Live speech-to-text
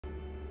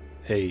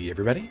Hey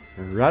everybody,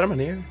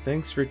 Rhadamant here.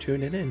 Thanks for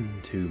tuning in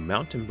to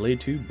Mountain Blade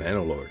 2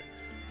 Bannerlord,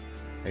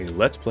 a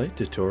Let's Play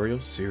tutorial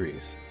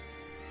series.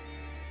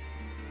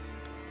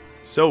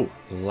 So,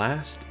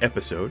 last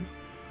episode,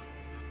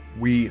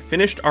 we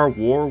finished our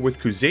war with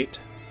Khuzait.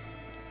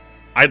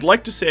 I'd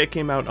like to say I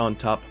came out on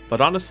top,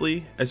 but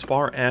honestly, as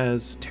far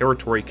as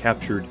territory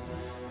captured,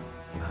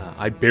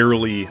 I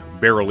barely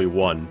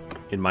won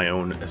in my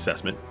own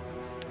assessment.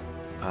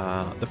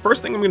 The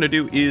first thing I'm going to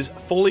do is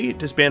fully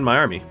disband my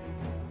army.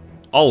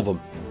 All of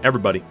them.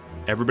 Everybody.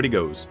 Everybody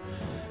goes.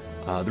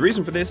 The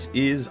reason for this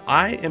is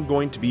I am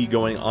going to be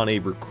going on a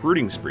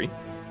recruiting spree.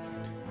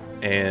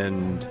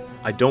 And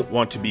I don't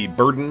want to be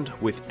burdened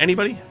with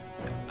anybody.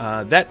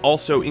 That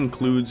also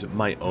includes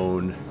my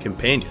own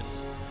companions.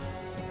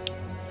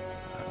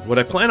 What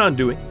I plan on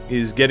doing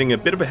is getting a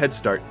bit of a head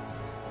start.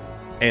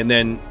 And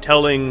then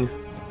telling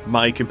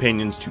my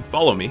companions to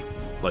follow me.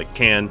 Like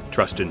Can,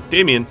 Trustin,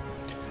 Damien.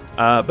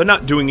 But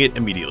not doing it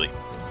immediately.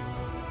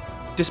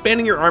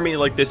 Disbanding your army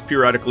like this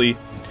periodically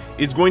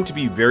is going to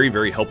be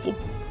very helpful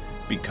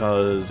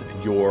because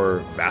your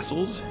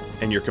vassals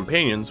and your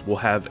companions will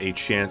have a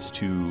chance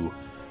to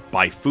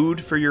buy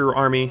food for your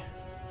army,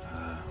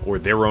 or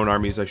their own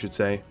armies I should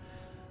say,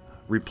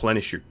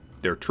 replenish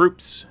their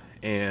troops,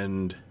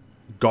 and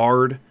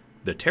guard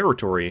the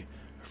territory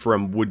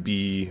from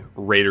would-be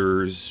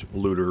raiders,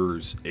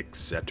 looters,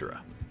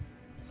 etc.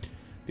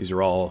 These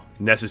are all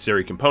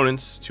necessary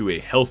components to a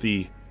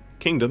healthy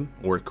kingdom,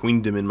 or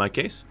queendom in my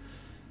case.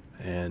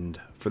 And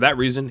for that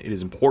reason, it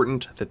is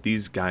important that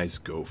these guys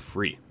go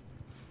free.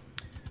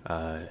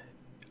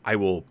 I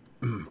will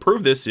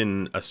prove this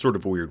in a sort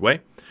of weird way.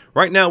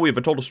 Right now, we have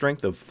a total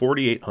strength of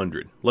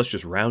 4,800. Let's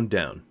just round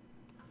down.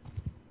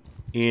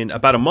 In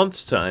about a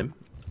month's time,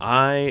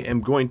 I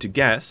am going to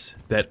guess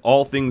that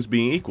all things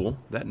being equal,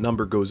 that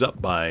number goes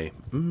up by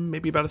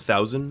maybe about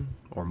 1,000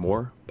 or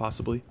more,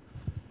 possibly.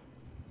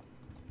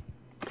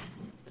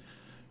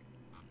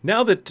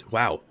 Now that,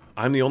 wow,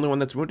 I'm the only one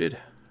that's wounded.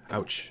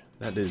 Ouch.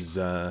 That is,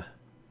 well,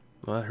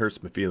 that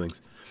hurts my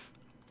feelings.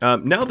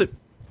 Now that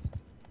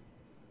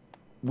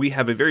we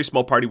have a very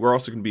small party, we're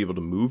also going to be able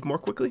to move more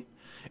quickly.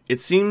 It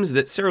seems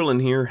that Cerulean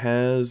here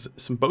has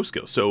some bow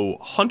skills. So,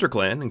 Hunter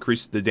Clan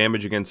increased the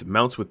damage against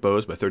mounts with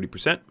bows by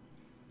 30%.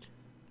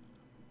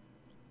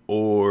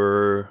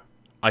 Or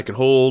I can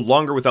hold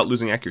longer without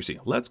losing accuracy.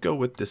 Let's go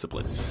with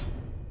Discipline.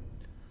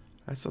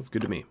 That sounds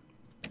good to me.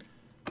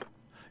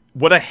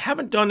 What I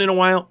haven't done in a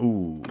while...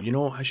 Ooh, you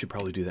know, I should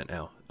probably do that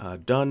now.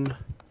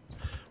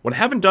 What I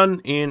haven't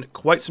done in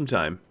quite some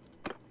time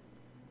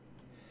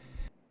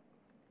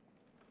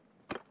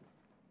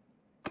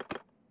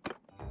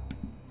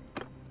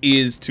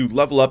is to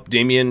level up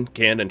Damien,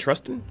 Can, and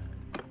Trustin.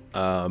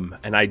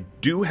 And I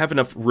do have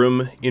enough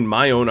room in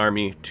my own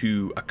army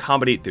to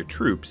accommodate their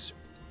troops.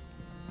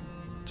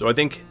 So I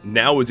think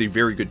now is a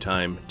very good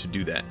time to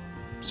do that.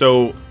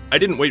 So I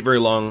didn't wait very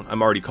long.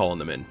 I'm already calling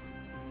them in.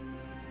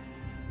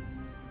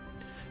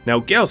 Now,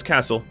 Gale's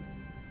Castle,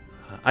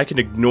 I can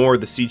ignore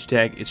the siege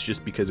tag. It's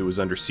just because it was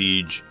under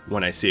siege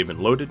when I save and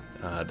loaded.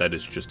 That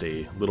is just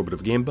a little bit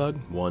of a game bug,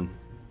 one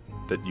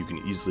that you can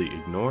easily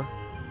ignore.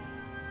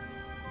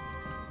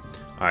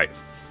 Alright,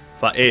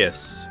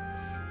 Phaeus.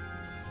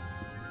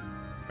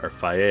 Or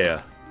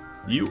Phaea.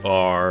 You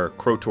are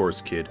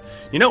Krotor's kid.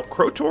 You know,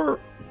 Krotor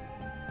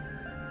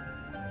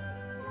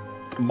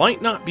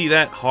might not be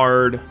that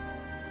hard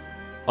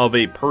of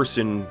a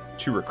person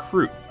to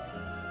recruit.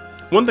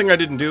 One thing I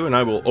didn't do, and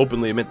I will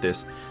openly admit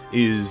this,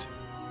 is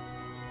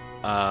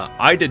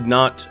I did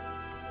not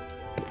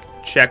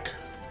check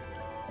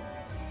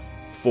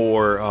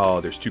for...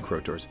 Oh, there's two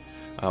Krotors.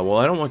 Well,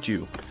 I don't want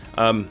you.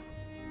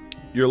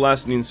 Your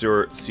last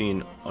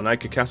seen on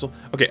Ica Castle.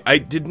 Okay, I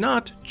did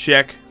not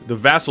check the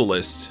vassal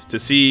lists to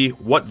see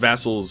what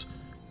vassals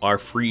are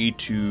free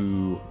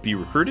to be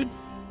recruited,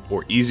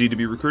 or easy to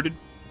be recruited.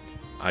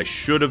 I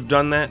should have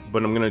done that,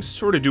 but I'm going to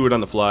sort of do it on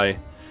the fly.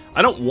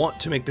 I don't want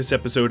to make this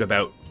episode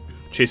about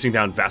chasing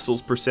down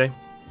vassals per se,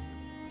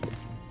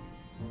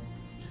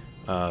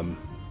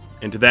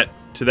 and to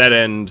that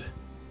end,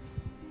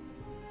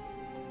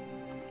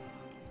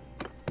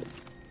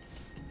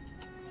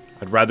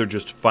 I'd rather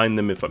just find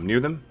them if I'm near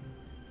them.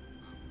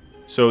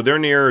 So they're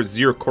near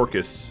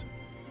Zircorcus,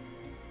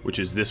 which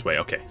is this way.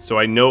 Okay, so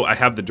I know I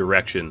have the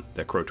direction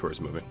that Krotor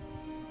is moving.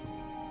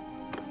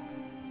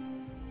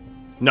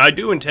 Now I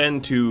do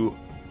intend to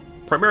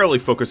primarily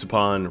focus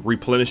upon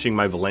replenishing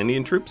my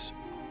Vlandian troops.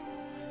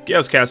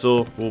 Gale's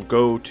Castle will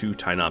go to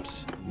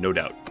Tynops, no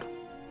doubt.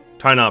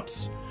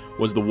 Tynops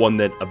was the one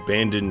that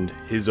abandoned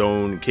his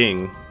own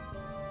king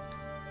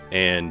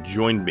and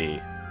joined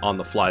me on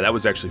the fly. That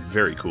was actually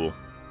very cool.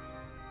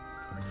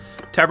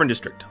 Tavern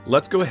District.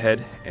 Let's go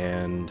ahead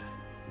and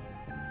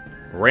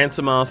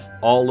ransom off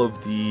all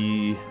of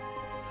the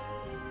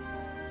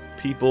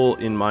people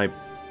in my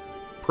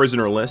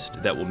prisoner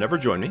list that will never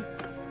join me.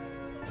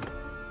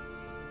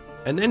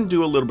 And then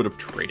do a little bit of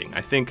trading.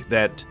 I think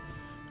that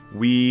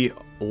we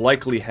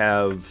likely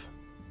have,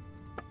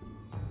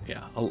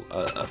 yeah,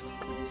 a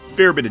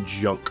fair bit of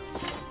junk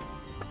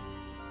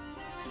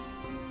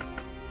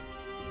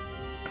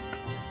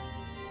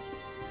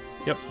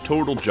Yep,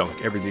 total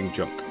junk. Everything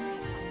junk.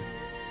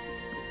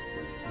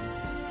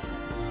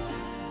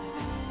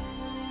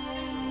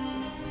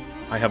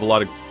 I have a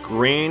lot of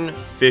grain,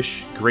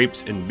 fish,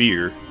 grapes, and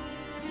beer.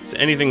 So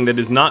anything that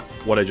is not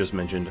what I just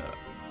mentioned,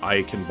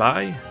 I can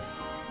buy.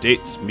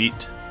 Dates,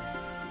 meat,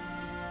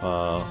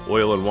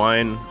 oil and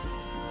wine.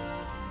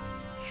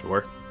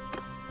 Sure.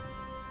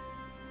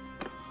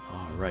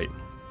 Alright.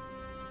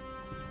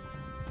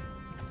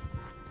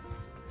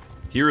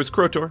 Here is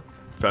Krotor.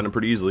 Found him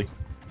pretty easily.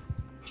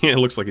 Yeah, it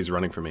looks like he's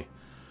running from me.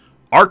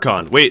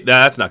 Archon. Wait,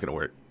 that's not going to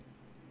work.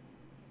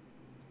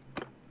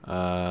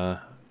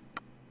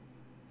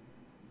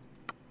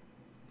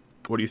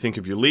 What do you think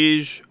of your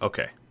liege?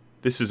 Okay.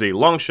 This is a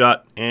long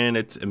shot, and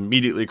it's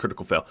immediately a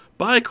critical fail.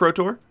 Bye,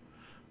 Krotor.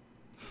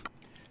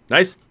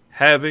 Nice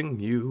having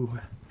you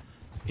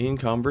in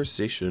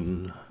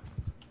conversation.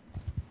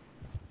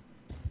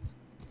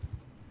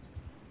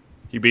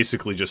 He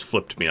basically just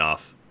flipped me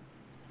off.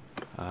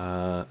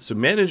 So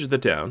manage the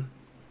town.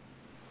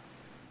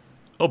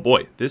 Oh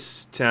boy,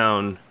 this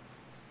town...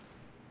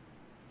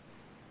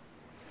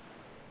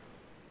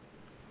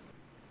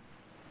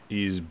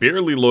 He's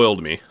barely loyal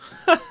to me.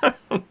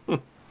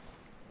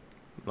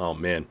 Oh,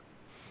 man.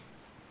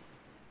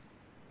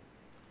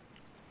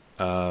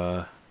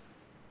 I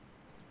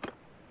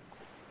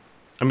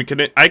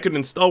mean, I could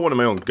install one of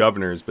my own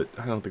governors, but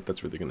I don't think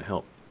that's really going to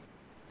help.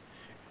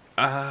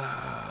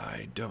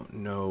 I don't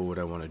know what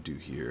I want to do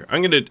here.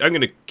 I'm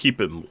gonna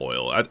keep him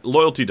loyal.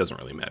 Loyalty doesn't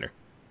really matter.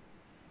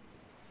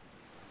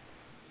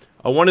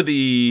 One of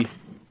the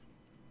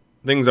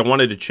things I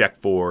wanted to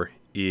check for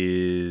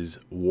is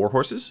war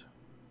horses,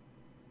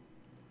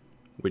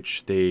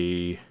 which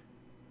they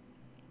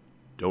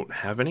don't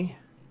have any.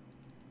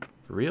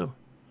 For real?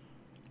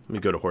 Let me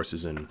go to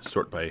horses and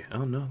sort by...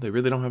 Oh no, they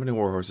really don't have any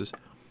war horses.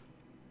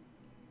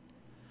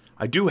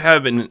 I do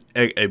have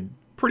a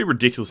pretty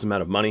ridiculous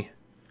amount of money,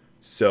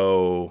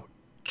 so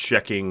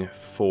checking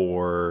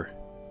for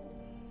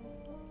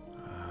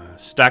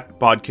stacked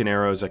bodkin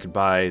arrows I could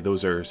buy.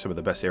 Those are some of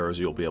the best arrows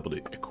you'll be able to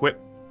equip.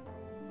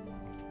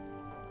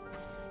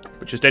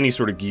 But just any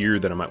sort of gear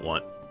that I might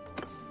want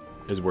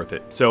is worth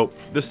it. So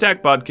the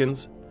stacked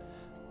bodkins.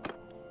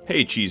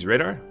 Hey, cheese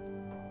radar.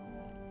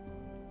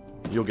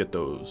 You'll get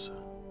those.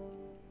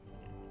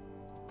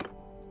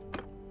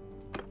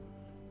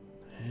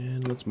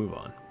 And let's move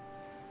on.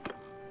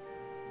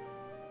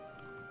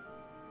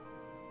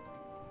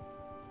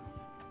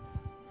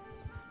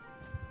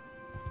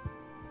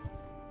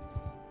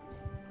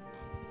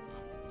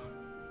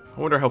 I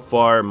wonder how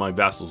far my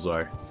vassals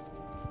are.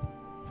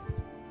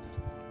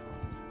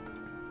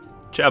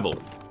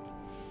 Chavel.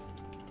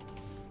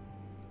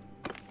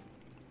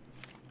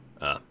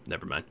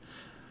 Never mind.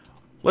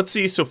 Let's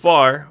see, so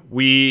far,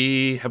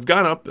 we have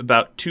gone up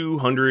about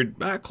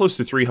 200, close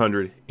to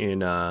 300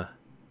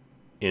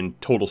 in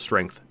total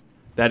strength.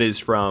 That is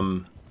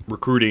from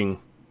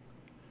recruiting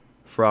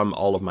from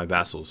all of my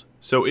vassals.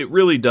 So it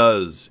really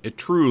does, it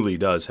truly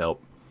does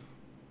help.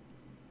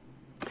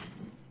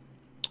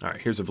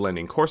 Alright, here's a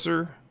Vlandian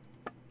courser.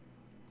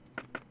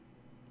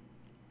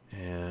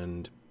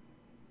 And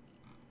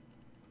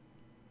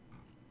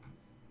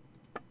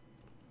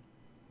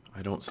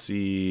I don't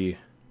see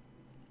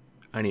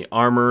any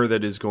armor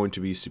that is going to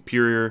be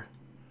superior,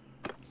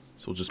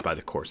 so we'll just buy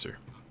the courser.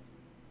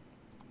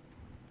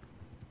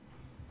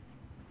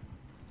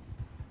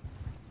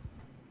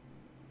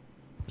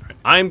 Alright,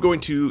 I'm going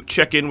to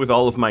check in with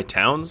all of my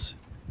towns.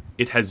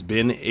 It has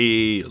been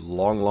a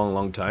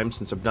long time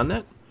since I've done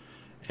that.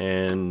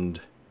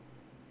 And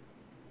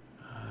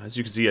as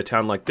you can see, a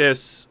town like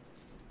this,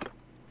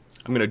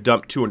 I'm going to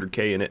dump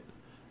 200k in it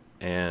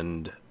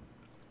and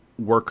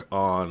work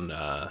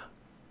on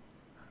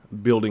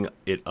building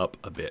it up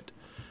a bit.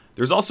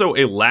 There's also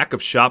a lack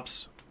of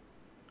shops.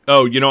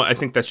 Oh, you know, I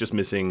think that's just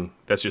missing.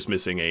 That's just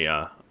missing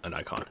a an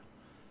icon.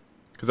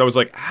 Because I was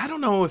like, I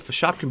don't know if a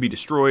shop can be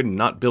destroyed and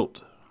not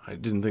built. I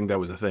didn't think that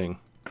was a thing.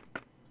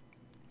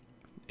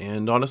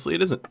 And honestly,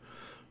 it isn't.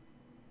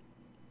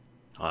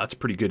 Oh, that's a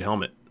pretty good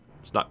helmet.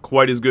 It's not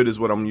quite as good as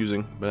what I'm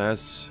using, but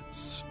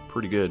it's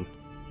pretty good.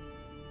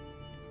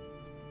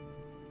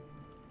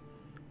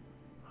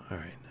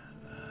 Alright.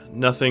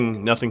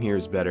 Nothing here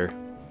is better.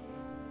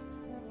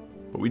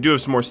 But we do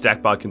have some more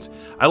stacked bodkins.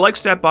 I like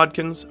stacked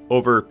bodkins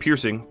over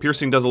piercing.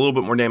 Piercing does a little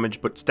bit more damage,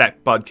 but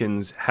stacked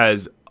bodkins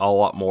has a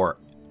lot more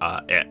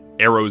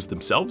arrows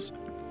themselves.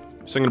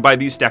 So I'm going to buy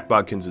these stacked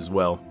bodkins as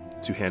well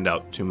to hand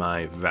out to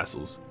my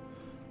vassals.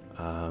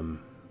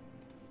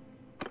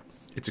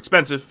 It's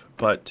expensive,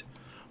 but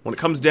when it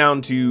comes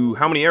down to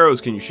how many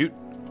arrows can you shoot,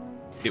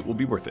 it will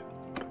be worth it.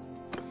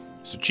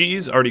 So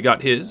Cheese already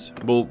got his.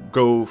 We'll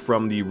go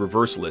from the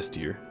reverse list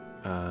here.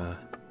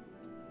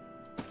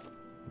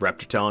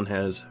 Raptor Talon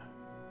has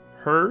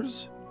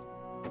hers,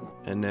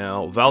 and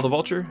now Val the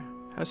Vulture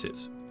has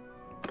his.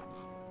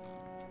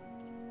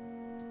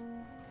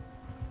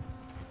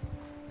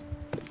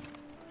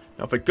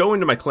 Now if I go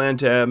into my clan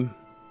tab,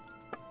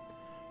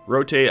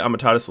 rotate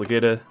Amatatis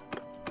Legata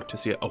to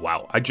see. Oh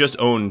wow, I just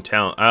own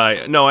town.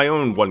 No, I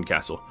own one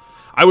castle.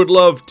 I would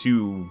love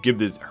to give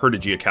this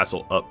Hertigia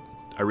Castle up.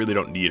 I really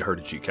don't need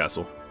Hertigia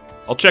Castle.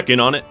 I'll check in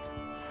on it.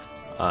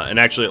 And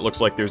actually, it looks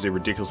like there's a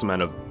ridiculous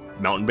amount of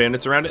mountain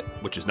bandits around it,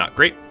 which is not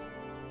great.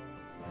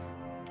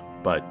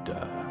 But,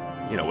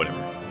 you know, whatever.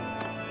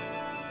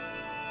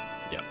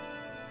 Yeah.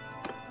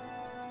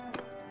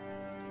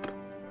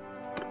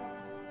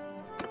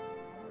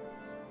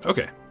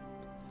 Okay.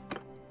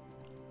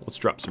 Let's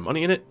drop some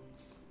money in it.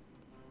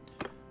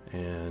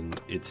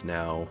 And it's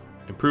now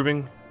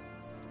improving.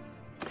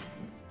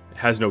 It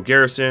has no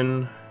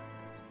garrison.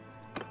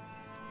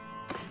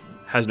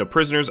 Has no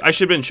prisoners. I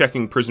should have been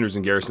checking prisoners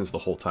and garrisons the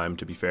whole time,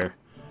 to be fair.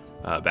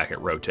 Back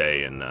at Rote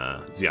and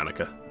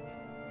Zionica.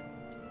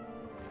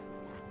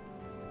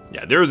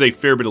 Yeah, there is a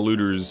fair bit of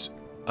looters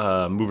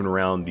moving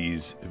around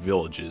these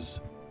villages.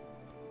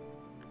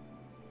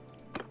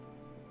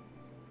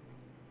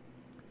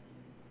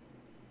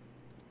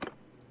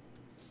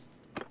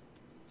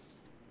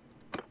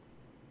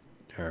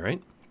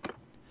 Alright.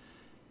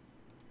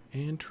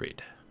 And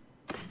trade.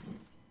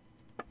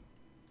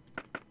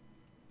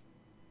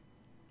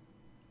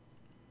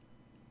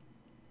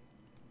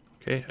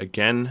 Okay,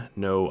 again,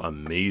 no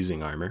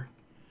amazing armor.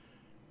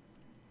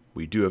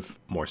 We do have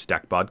more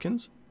stacked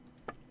bodkins.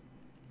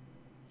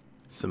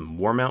 Some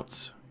war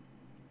mounts.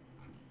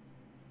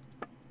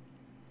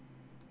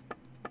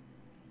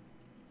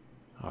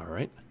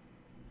 Alright.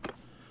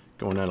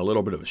 Going on a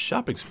little bit of a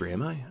shopping spree,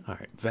 am I?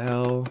 Alright,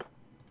 Val.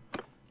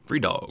 Free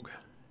dog.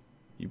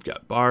 You've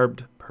got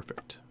barbed.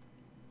 Perfect.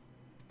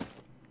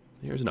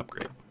 Here's an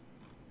upgrade.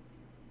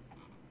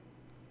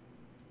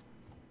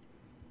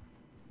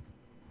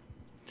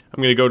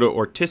 I'm going to go to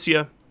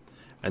Ortisia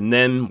and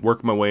then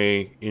work my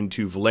way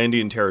into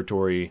Vlandian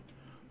territory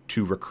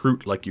to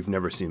recruit like you've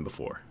never seen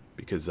before.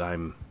 Because I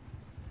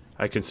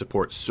can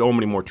support so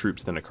many more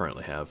troops than I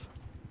currently have.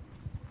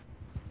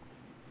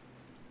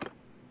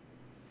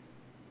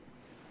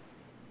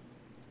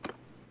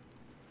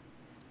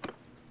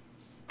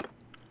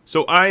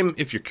 So I'm,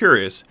 if you're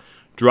curious,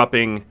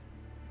 dropping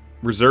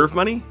reserve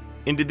money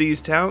into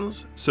these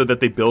towns so that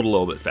they build a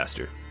little bit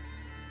faster.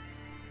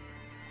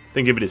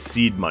 Think of it as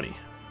seed money,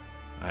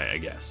 I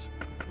guess.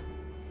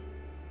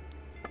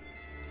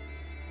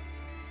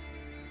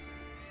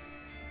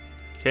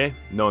 Okay,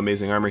 no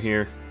amazing armor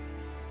here.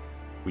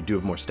 We do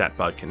have more stat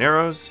bodkin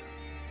arrows.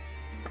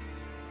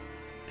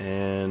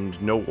 And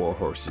no war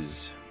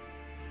horses.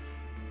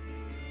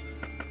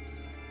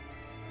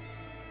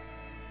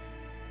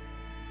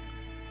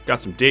 Got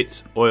some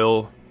dates,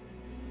 oil,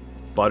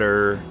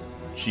 butter,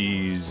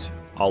 cheese,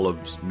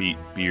 olives, meat,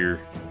 beer.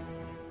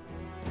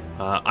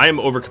 I am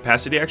over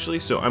capacity actually,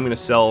 so I'm going to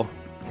sell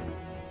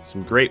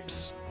some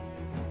grapes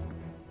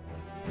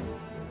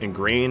and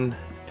grain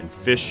and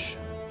fish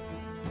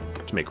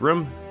to make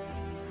room.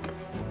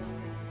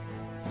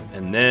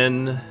 And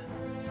then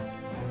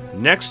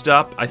next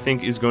up, I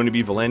think, is going to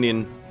be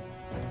Vlandian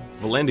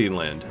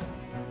land.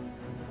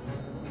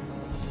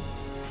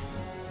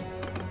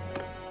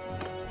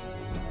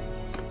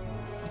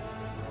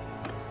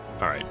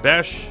 Alright,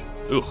 Bash.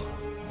 Ugh.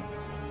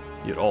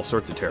 You had all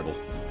sorts of terrible.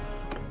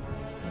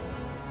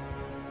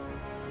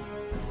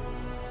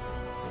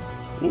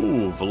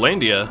 Ooh,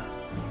 Vlandia.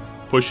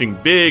 Pushing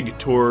big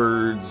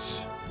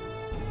towards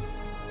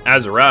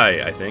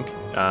Azerai, I think.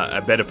 I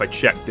bet if I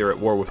check, they're at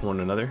war with one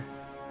another.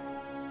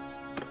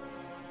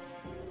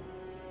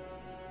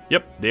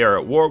 Yep, they are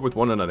at war with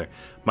one another.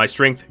 My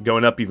strength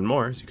going up even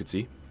more, as you can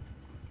see.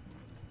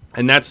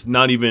 And that's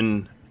not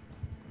even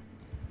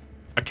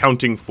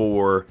accounting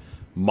for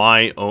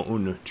my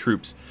own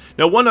troops.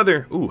 Now, one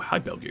other... Ooh, hi,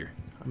 Belgier.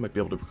 I might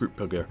be able to recruit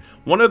Belgier.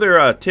 One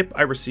other tip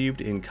I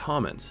received in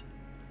comments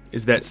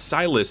is that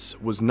Silas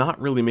was not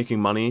really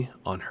making money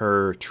on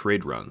her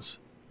trade runs.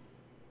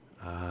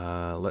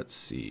 Let's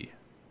see.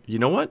 You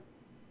know what?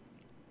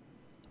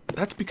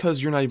 That's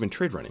because you're not even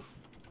trade running.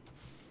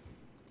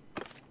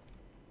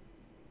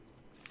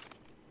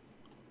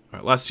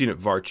 Alright, last seen at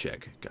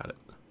Varchek. Got it.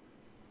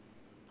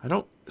 I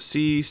don't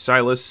see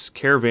Silas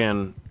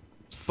caravan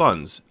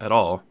funds at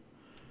all.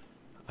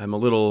 I'm a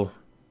little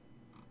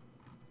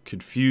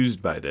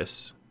confused by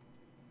this.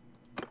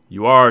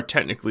 You are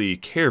technically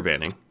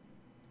caravanning.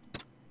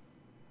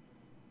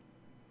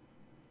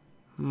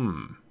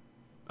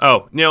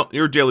 Oh, no,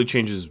 your daily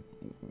change is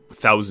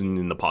 1,000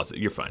 in the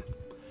positive. You're fine.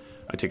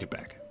 I take it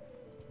back.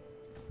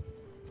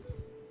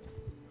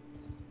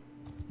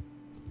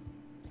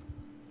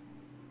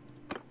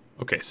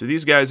 Okay, so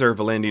these guys are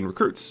Vlandian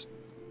recruits.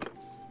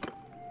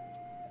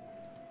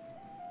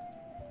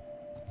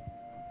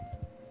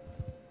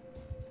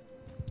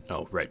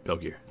 Oh, right,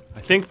 Belgier.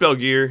 I think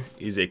Belgier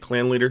is a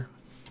clan leader.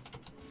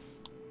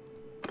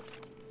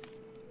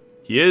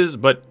 He is,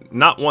 but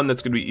not one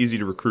that's going to be easy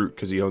to recruit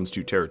because he owns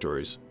 2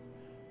 territories.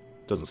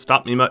 Doesn't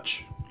stop me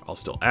much. I'll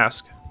still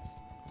ask.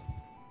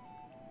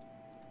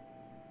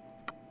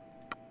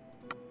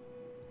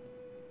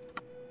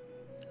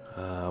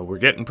 We're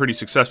getting pretty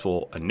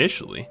successful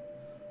initially.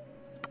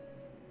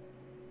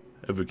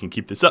 If we can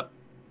keep this up.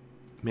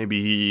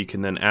 Maybe he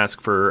can then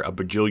ask for $1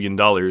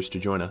 bajillion to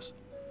join us.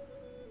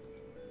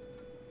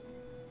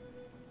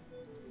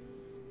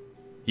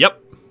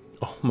 Yep.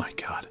 Oh my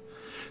god.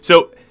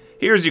 So,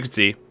 here as you can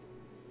see,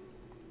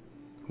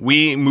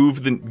 we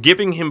move the...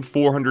 Giving him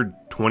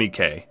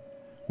 420k,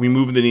 we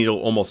move the needle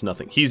almost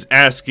nothing. He's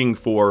asking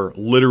for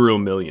literal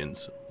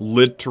millions.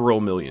 Literal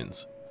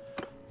millions.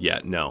 Yeah,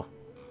 no.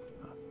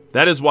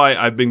 That is why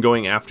I've been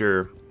going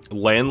after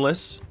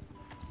landless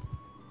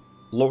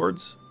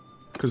lords.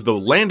 Because the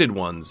landed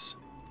ones,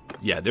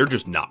 yeah, they're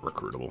just not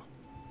recruitable.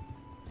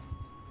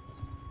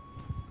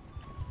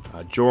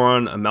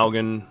 Joran,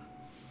 Amalgan.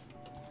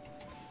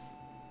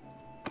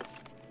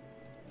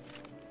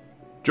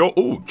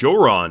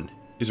 Joran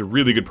is a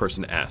really good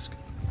person to ask.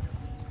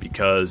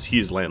 Because he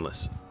is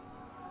landless.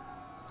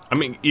 I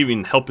mean,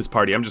 even help his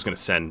party. I'm just going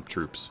to send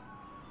troops.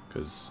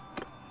 Because...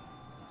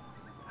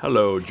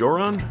 Hello,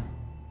 Joran?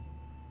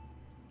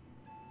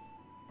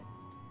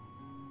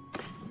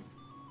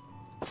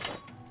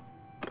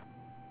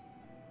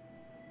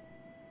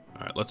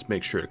 Alright, let's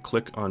make sure to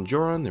click on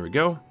Joran. There we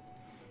go.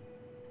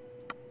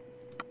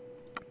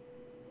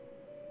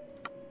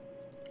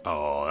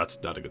 Oh, that's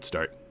not a good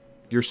start.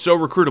 You're so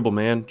recruitable,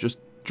 man. Just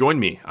join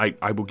me.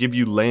 I will give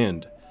you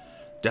land.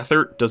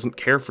 Deathert doesn't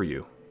care for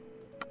you.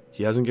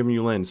 He hasn't given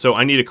you land. So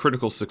I need a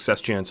critical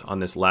success chance on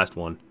this last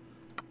one.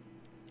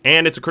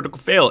 And it's a critical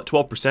fail at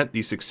 12%.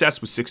 The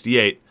success was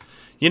 68.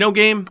 You know,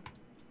 game?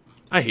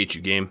 I hate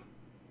you, game.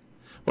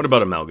 What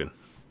about Amalgan?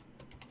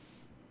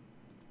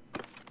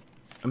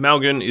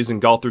 Amalgan is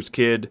Ingolther's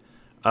kid.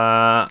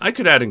 I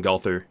could add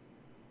Ingolther.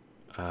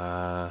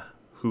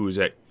 Who is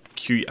at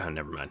Q... Oh,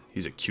 never mind.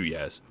 He's at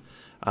Q-Yaz.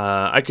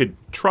 I could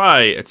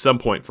try at some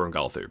point for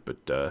Ingolther,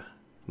 but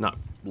not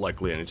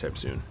likely anytime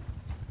soon.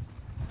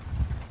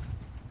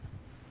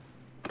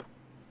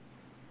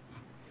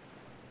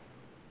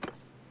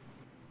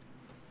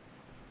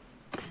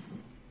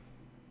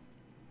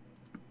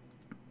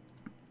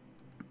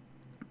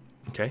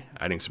 Okay,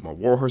 adding some more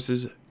war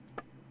horses.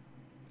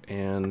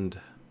 And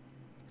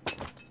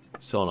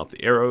selling off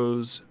the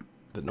arrows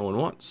that no one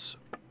wants.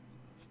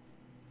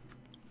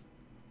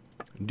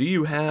 Do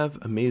you have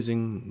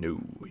amazing?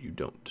 No, you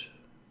don't.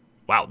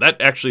 Wow,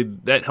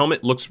 that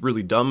helmet looks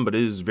really dumb, but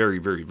it is very,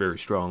 very, very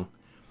strong.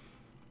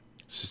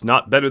 This is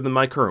not better than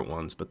my current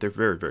ones, but they're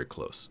very, very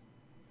close.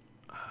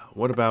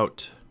 What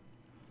about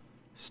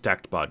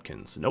stacked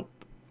bodkins? Nope.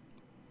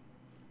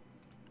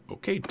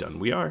 Okay, done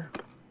we are.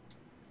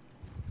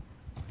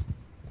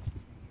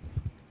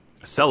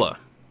 Acela.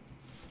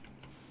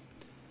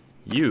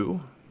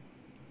 You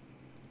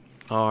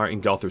are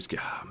Ingolther's...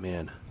 Oh,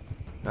 man,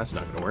 that's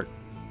not gonna work.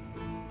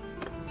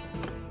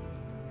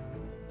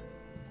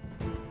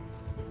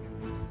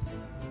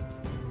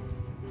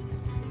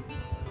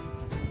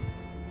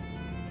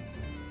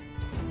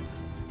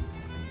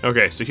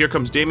 Okay, so here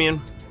comes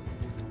Damien.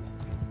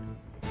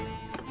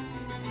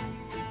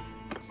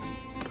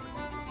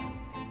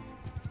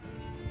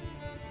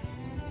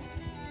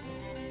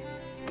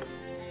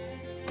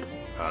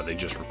 They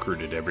just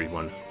recruited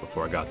everyone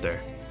before I got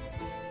there.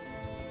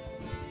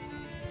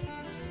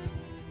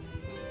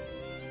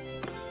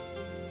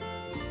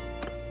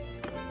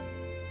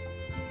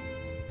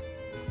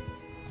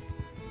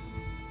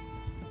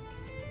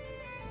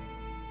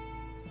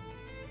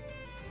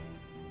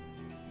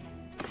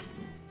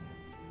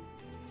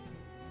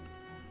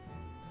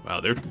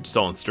 Wow, they're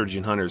selling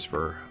Sturgeon Hunters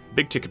for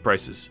big ticket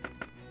prices.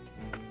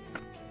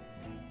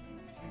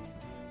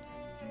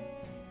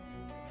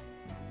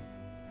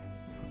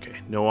 Okay,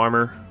 no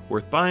armor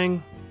worth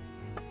buying.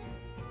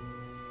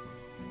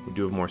 We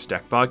do have more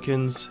stacked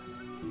bodkins.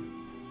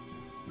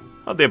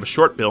 Oh, they have a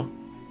short bill.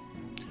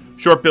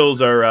 Short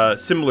bills are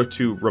similar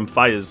to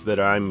Rumfias that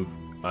I'm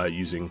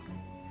using.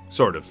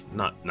 Sort of.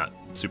 Not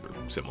super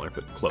similar,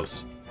 but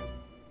close.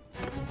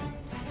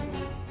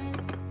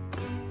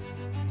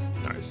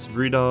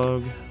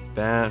 Vredog,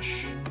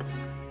 Bash.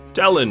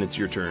 Talon, it's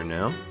your turn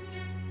now.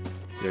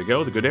 There you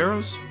go, the good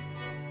arrows.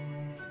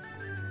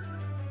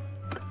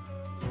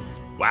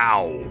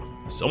 Wow.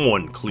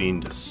 Someone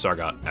cleaned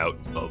Sargot out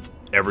of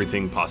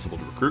everything possible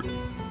to recruit.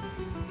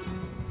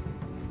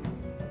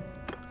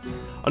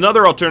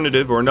 Another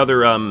alternative, or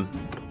another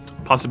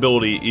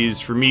possibility,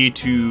 is for me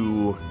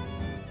to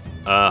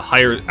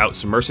hire out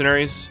some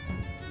mercenaries.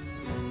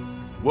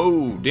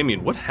 Whoa,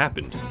 Damien, what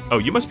happened? Oh,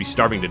 you must be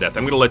starving to death.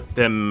 I'm gonna let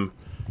them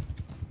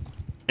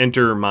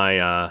enter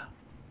my,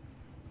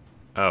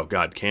 oh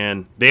god,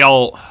 they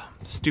all...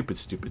 Stupid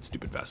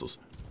vassals.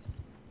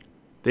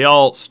 They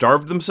all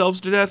starved themselves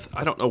to death?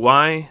 I don't know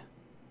why.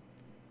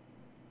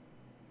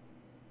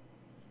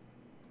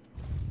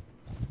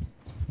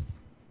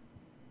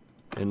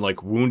 And,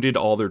 like, wounded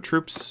all their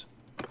troops.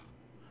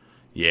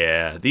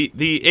 Yeah,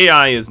 the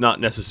AI is not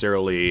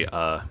necessarily,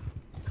 the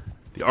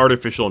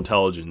artificial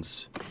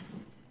intelligence.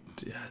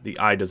 The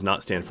I does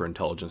not stand for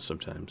intelligence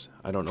sometimes.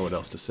 I don't know what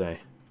else to say.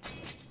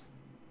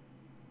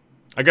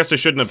 I guess I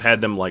shouldn't have had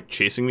them, like,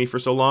 chasing me for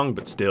so long,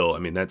 but still, I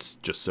mean, that's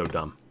just so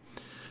dumb.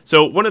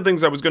 So, one of the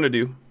things I was going to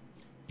do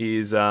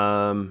is,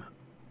 I'm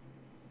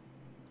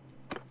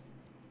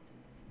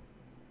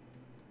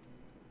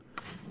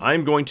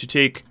going to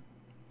take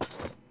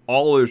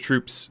all of the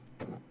troops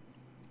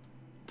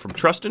from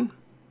Trustin.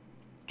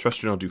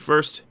 Trustin I'll do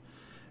first.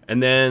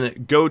 And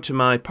then go to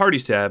my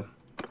Parties tab.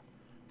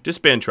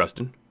 Disband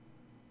Trustin.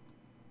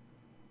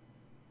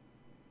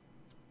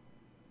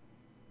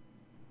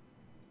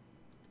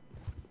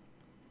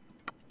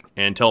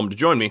 And tell him to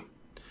join me.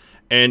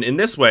 And in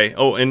this way...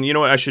 Oh, and you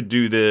know what? I should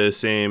do the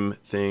same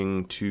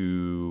thing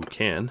to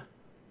Can.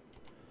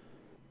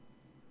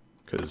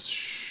 Because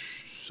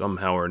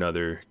somehow or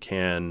another,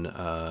 Can...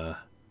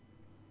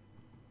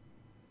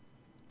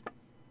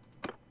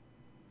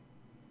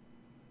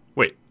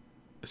 Wait.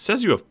 It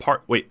says you have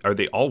Wait, are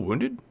they all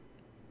wounded?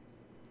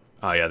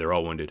 Ah, yeah, they're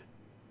all wounded.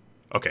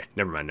 Okay,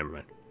 never mind,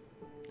 never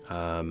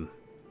mind.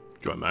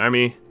 Join my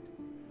army.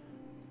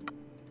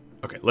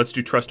 Okay, let's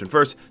do Trustin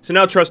first. So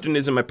now Trustin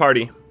is in my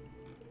party.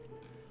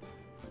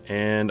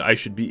 And I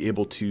should be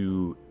able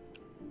to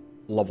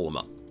level him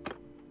up.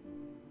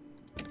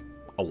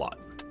 A lot.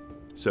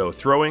 So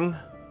throwing.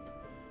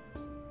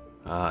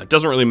 It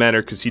doesn't really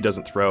matter because he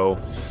doesn't throw.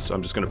 So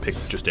I'm just going to pick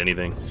just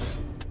anything.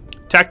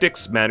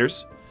 Tactics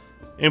matters.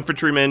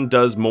 Infantryman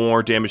does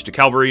more damage to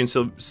cavalry in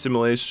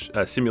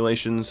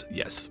simulations.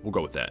 Yes, we'll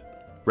go with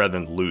that. Rather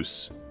than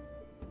loose.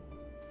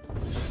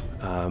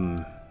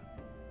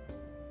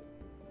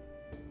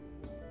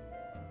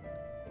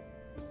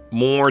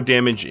 More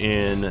damage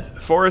in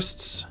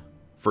forests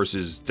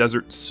versus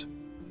deserts.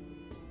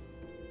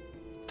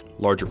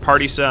 Larger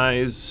party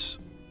size.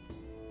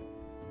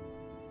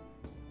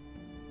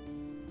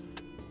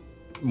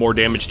 More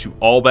damage to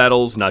all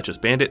battles, not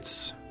just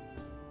bandits.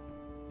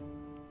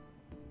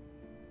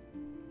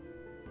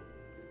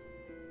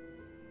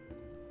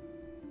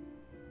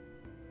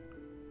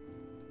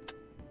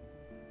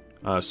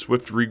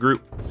 Swift regroup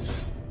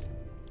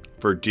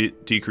for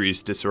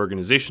decreased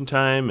disorganization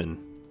time and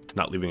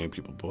not leaving any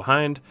people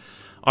behind.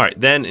 All right,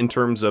 then in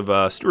terms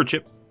of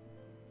stewardship,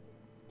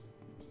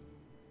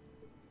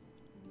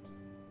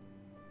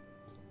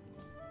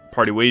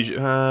 party wage,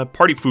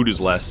 party food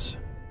is less.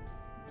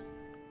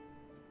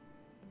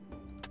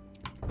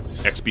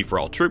 XP for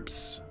all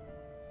troops.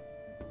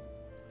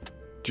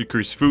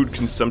 Decrease food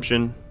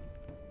consumption.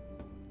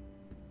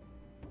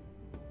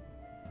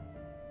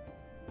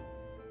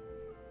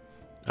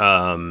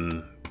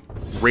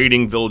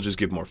 Raiding villages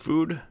give more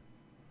food.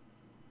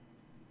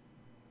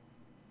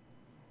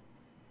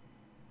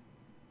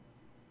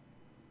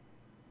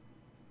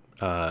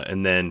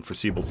 And then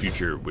foreseeable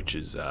future, which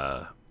is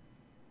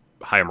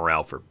higher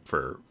morale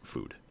for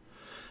food.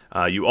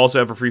 You also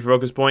have a free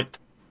focus point.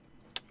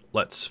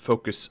 Let's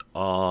focus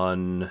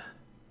on...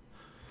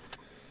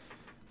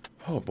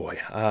 Oh boy.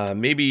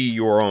 Maybe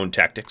your own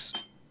tactics.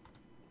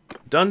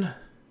 Done.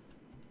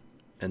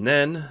 And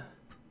then...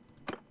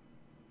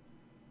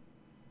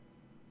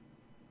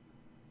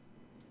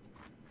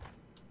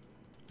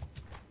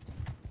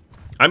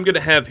 I'm going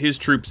to have his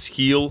troops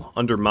heal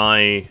under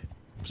my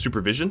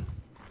supervision.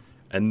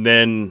 And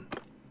then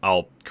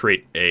I'll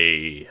create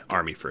a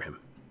army for him.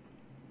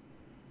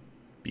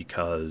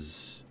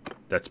 Because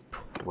that's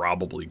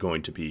probably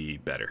going to be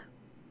better.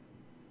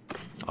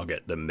 I'll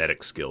get the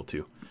medic skill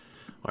too.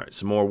 Alright,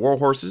 some more war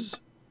horses.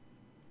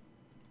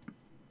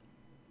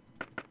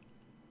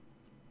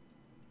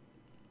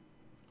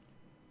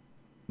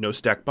 No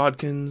stack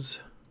bodkins.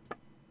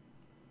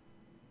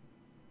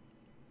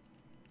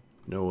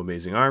 No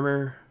amazing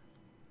armor.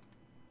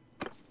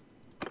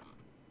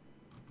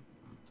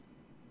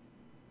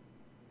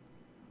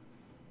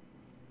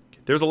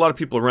 There's a lot of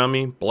people around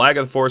me. Blag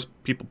of the Forest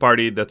People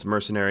Party, that's a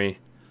mercenary.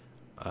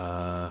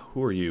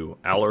 Who are you?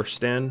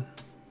 Allerstan?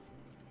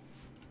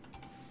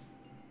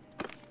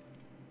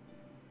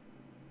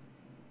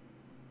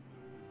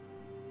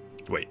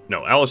 Wait,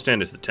 no,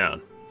 Allerstan is the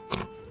town.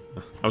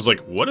 I was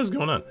like, what is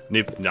going on?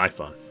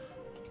 Nifon.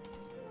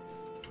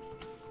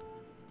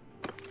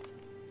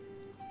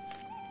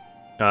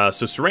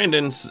 So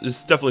Sarandon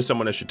is definitely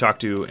someone I should talk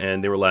to,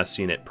 and they were last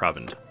seen at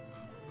Provend.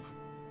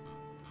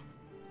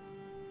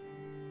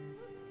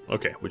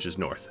 Okay, which is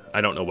north.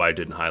 I don't know why I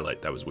didn't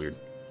highlight. That was weird.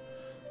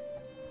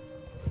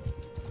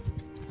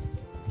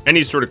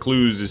 Any sort of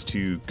clues as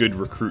to good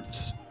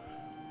recruits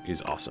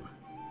is awesome.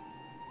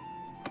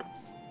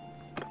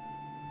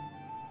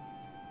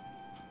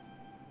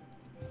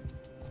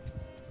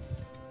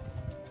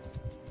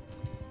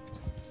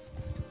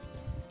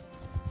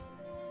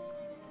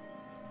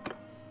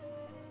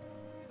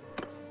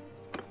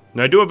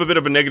 Now, I do have a bit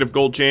of a negative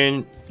gold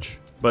change,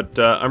 but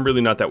I'm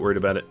really not that worried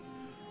about it.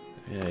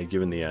 Yeah,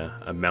 given the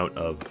amount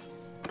of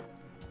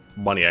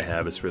money I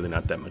have, it's really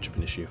not that much of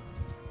an issue.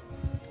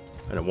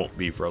 And it won't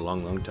be for a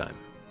long, long time.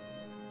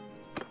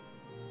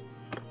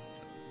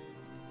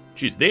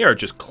 Jeez, they are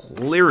just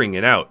clearing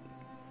it out.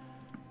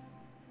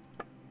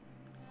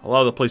 A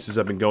lot of the places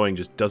I've been going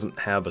just doesn't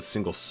have a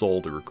single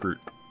soul to recruit.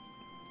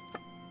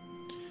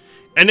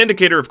 An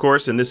indicator, of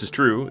course, and this is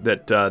true,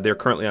 that they're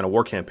currently on a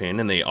war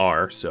campaign, and they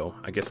are, so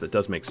I guess that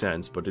does make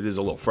sense, but it is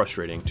a little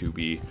frustrating to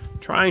be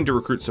trying to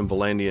recruit some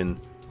Vlandian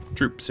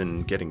troops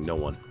and getting no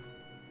one.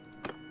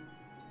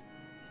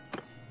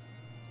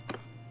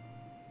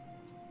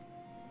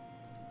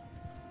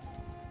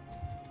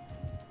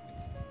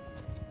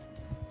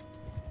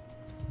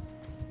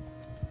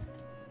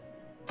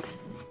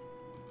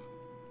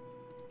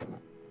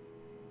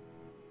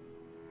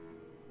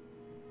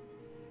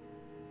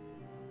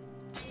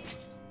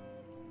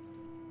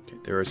 Okay,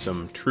 there are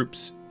some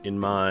troops in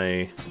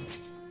my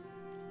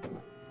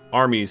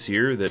armies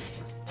here that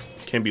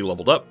can be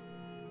leveled up.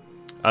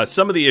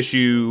 Some of the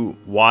issue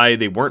why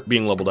they weren't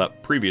being leveled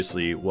up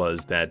previously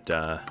was that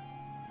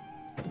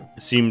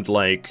it seemed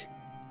like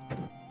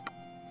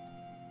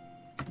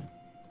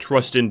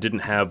Trustin didn't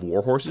have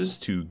war horses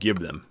to give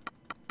them.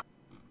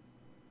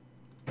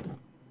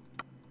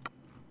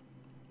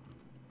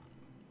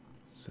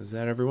 So is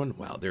that everyone?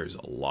 Wow, there's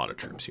a lot of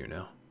troops here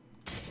now.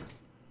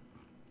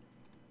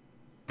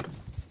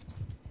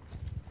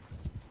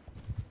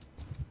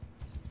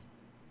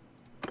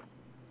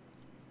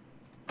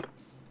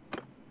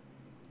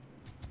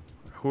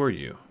 Who are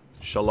you?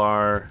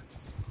 Shalar.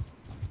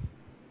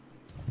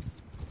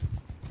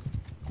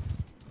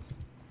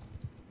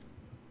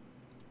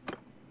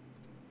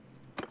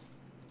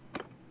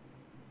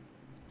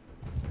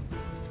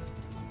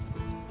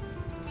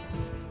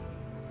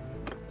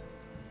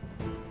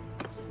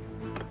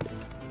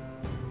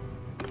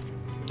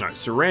 Alright,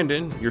 so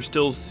Randon, you're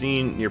still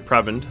seen near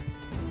Prevend.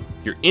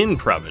 You're in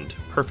Prevend.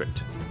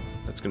 Perfect.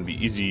 That's going to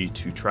be easy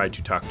to try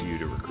to talk to you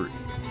to recruit.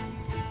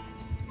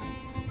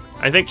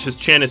 I think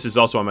Chanis is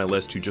also on my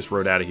list, who just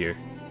rode out of here.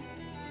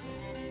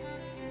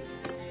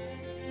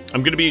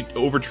 I'm going to be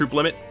over troop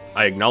limit.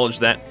 I acknowledge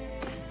that.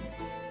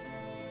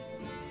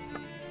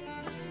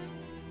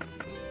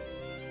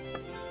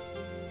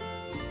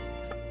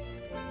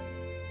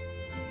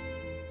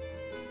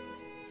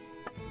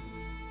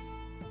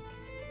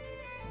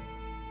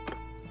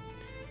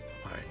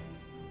 Alright.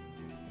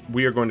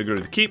 We are going to go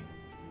to the keep,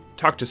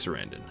 talk to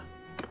Sarandon.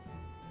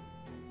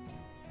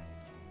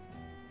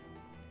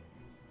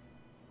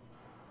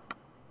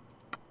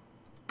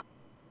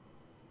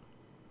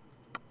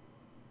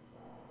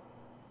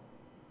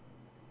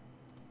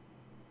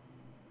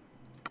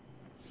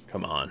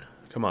 Come on.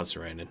 Come on,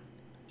 Sarandon.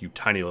 You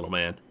tiny little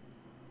man.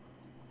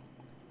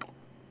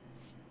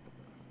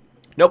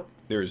 Nope.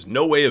 There is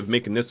no way of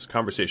making this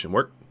conversation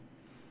work.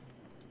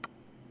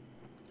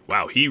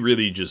 Wow, he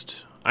really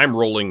just... I'm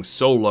rolling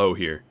so low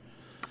here.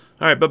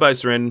 Alright, bye-bye,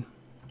 Sarandon.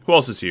 Who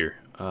else is here?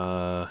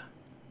 Otto...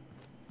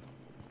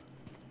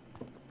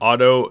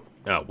 Oh,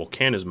 well,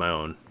 Can is my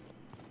own.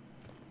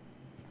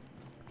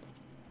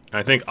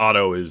 I think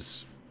Otto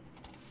is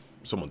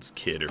someone's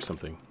kid or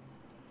something.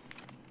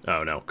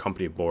 Oh, no.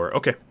 Company of Boar.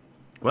 Okay.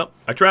 Well,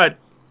 I tried.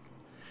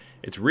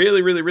 It's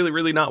really, really, really,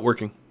 really not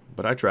working.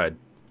 But I tried.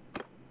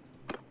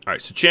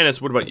 Alright, so Chanis,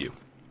 what about you?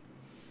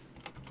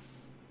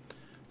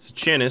 So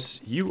Chanis,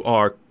 you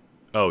are...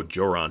 Oh,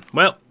 Joran.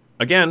 Well,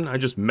 again, I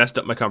just messed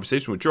up my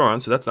conversation with Joran,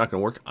 so that's not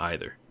going to work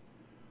either.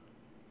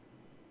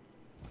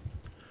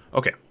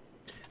 Okay.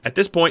 At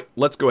this point,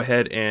 let's go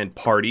ahead and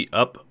party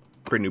up.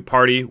 Create a new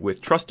party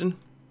with Trustin.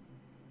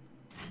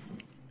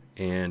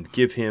 And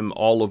give him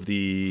all of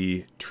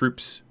the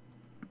troops.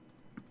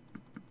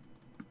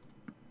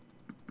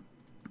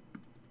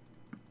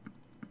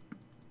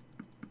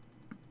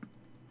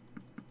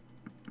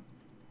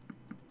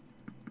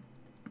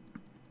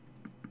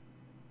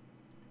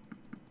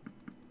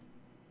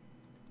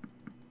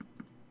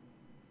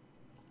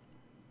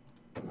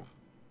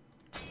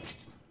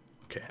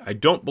 Okay, I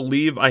don't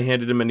believe I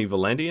handed him any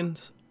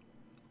Vlandians.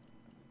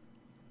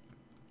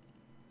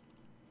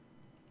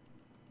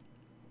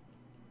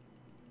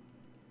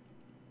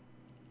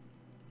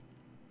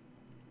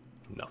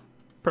 No.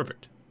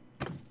 Perfect.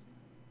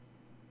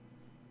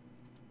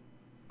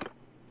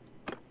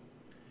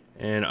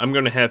 And I'm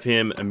going to have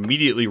him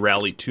immediately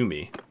rally to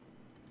me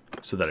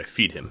so that I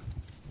feed him.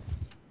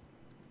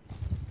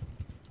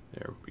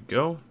 There we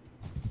go.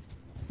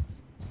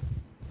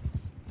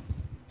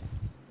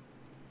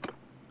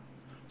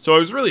 So I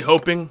was really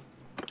hoping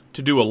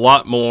to do a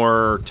lot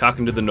more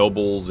talking to the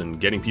nobles and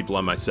getting people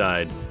on my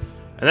side.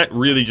 And that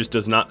really just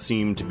does not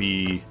seem to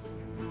be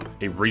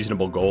a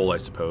reasonable goal, I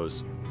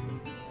suppose.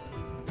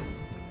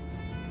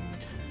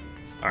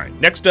 Alright,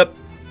 next up,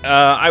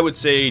 I would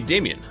say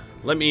Damien.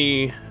 Let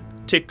me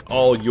take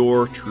all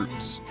your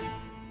troops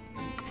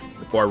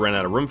before I run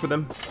out of room for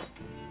them.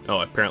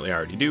 Oh, apparently I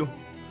already do.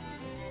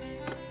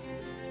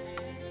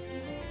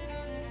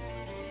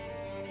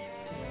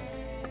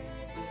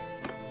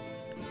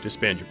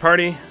 Disband your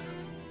party.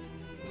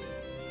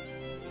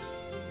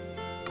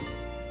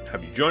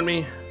 Have you join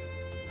me?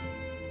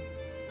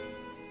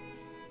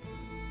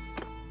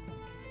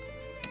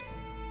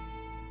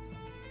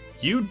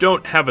 You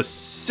don't have a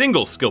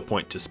single skill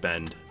point to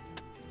spend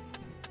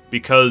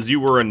because you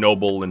were a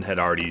noble and had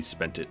already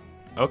spent it.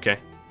 Okay.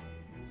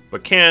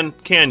 But Can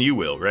you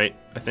will, right?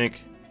 I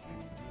think.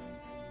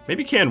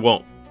 Maybe Can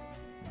won't.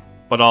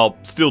 But I'll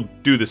still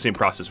do the same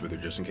process with her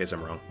just in case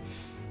I'm wrong.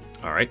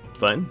 Alright,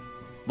 fine.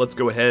 Let's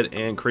go ahead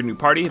and create a new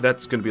party.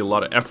 That's going to be a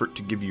lot of effort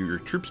to give you your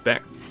troops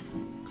back.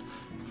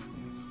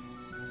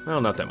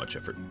 Well, not that much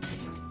effort.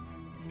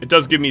 It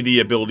does give me the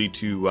ability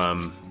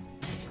to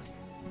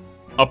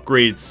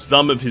upgrade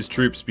some of his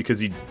troops because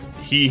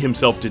he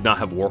himself did not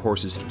have war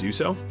horses to do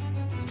so.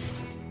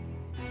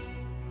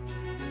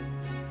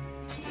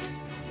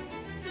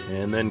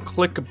 And then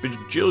click a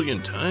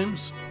bajillion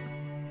times.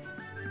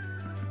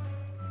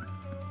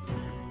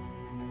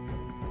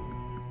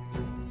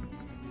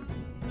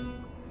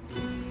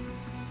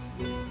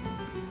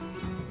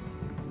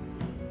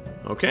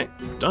 Okay,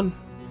 done.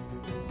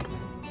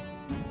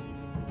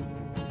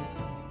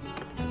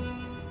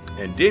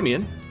 And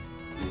Damien,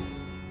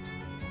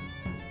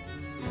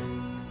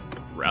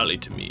 rally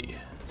to me.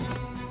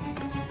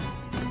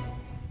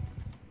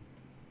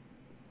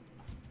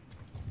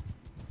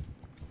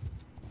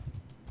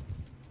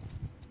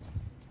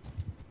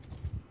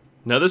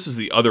 Now this is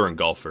the other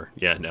engulfer.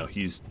 Yeah, no,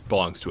 he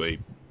belongs to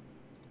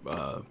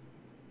a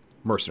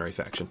mercenary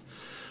faction.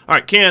 All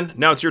right, Can,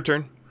 now it's your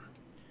turn.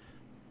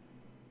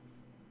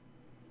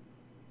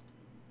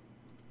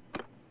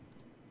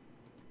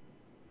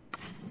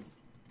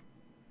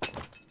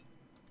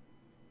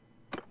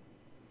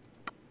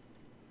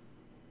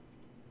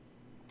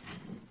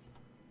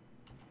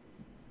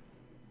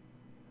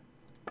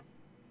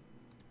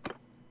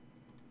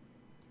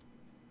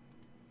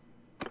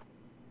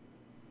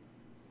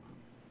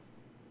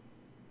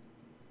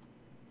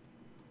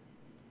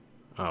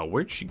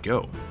 Where'd she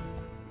go?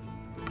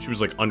 She was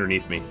like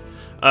underneath me.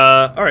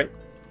 Alright.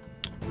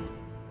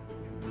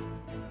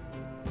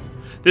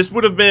 This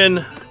would have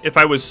been, if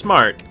I was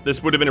smart,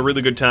 this would have been a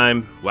really good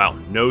time. Wow,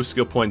 no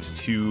skill points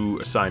to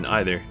assign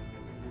either.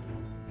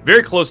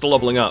 Very close to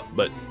leveling up,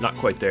 but not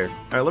quite there.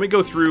 Alright, let me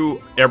go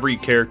through every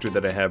character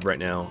that I have right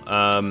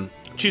now.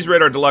 Cheese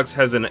Radar Deluxe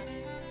has a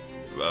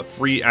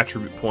free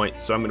attribute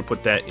point, so I'm going to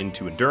put that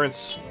into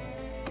Endurance.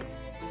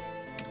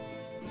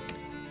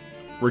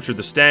 Richard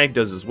the Stag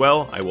does as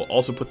well. I will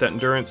also put that in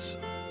Endurance.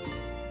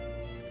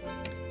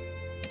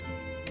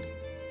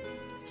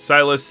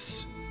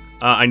 Silas,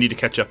 I need to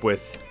catch up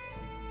with.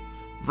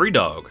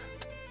 Vredog,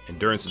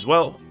 Endurance as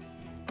well.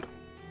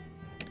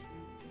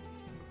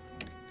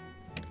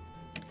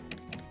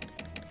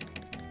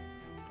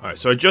 Alright,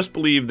 so I just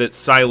believe that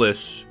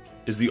Silas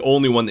is the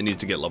only one that needs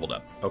to get leveled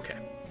up. Okay.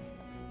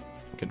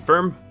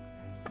 Confirm.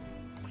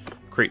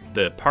 Create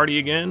the party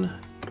again.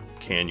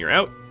 Can, you're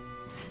out.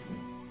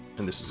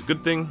 And this is a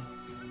good thing.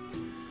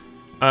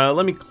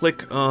 Let me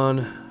click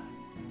on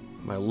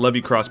my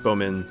Levy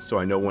Crossbowmen so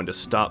I know when to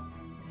stop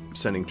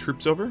sending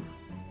troops over.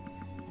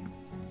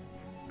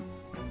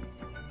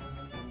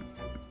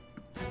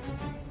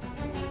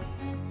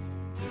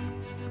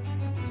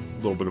 A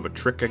little bit of a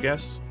trick, I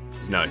guess.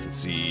 Because now I can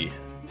see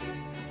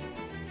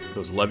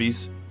those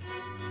levies.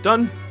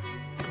 Done.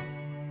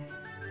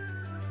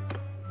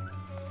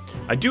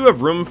 I do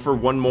have room for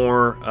one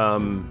more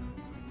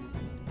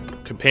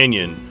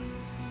companion,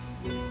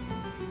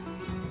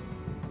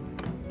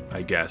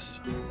 I guess.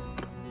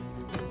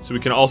 So we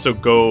can also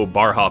go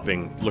bar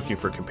hopping looking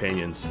for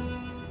companions.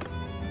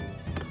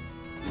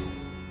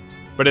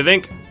 But I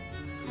think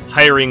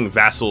hiring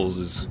vassals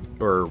is,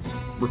 or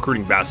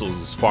recruiting vassals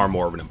is far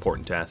more of an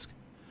important task.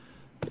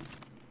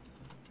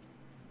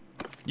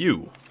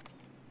 You.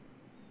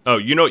 Oh,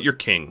 you know what? You're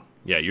king.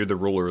 Yeah, you're the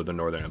ruler of the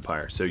Northern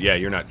Empire. So yeah,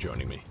 you're not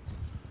joining me.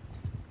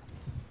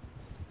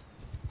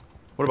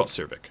 What about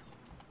Cervic?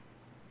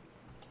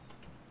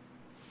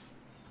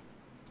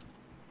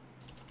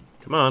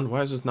 Come on,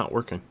 why is this not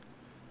working?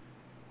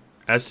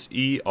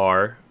 S-E-R-V-I-C.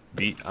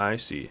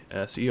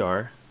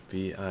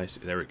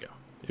 S-E-R-V-I-C. There we go.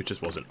 It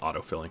just wasn't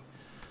auto-filling.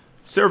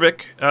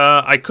 Cervic,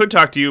 I could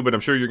talk to you, but I'm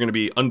sure you're going to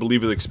be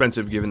unbelievably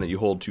expensive given that you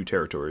hold 2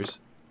 territories.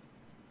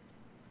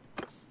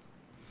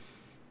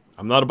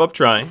 I'm not above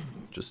trying.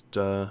 Just,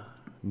 doubt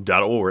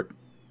it will work.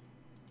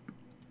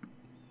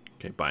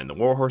 Okay, buying the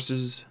war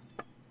horses.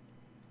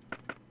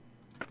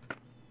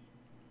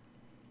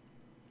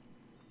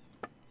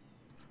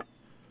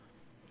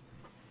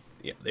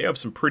 Yeah, they have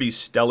some pretty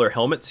stellar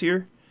helmets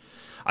here.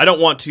 I don't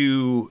want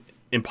to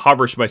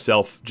impoverish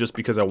myself just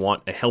because I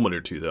want a helmet or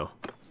two, though.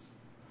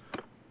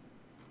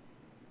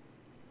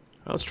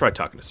 Well, let's try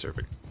talking to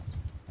Cervic.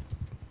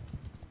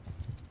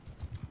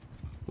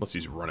 Unless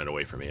he's running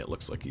away from me, it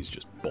looks like he's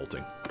just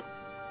bolting.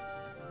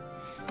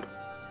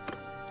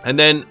 And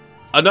then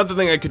another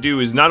thing I could do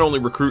is not only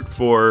recruit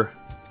for...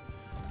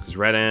 Because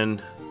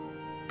Rhadamant...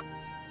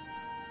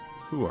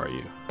 Who are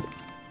you?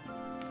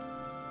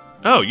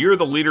 Oh, you're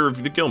the leader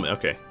of the guildman.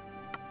 Okay.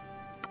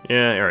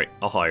 Yeah, alright.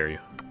 I'll hire you.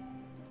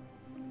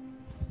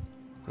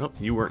 Well,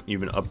 you weren't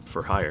even up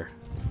for hire.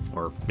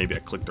 Or maybe I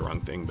clicked the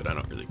wrong thing, but I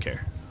don't really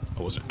care.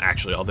 I wasn't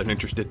actually all that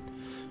interested.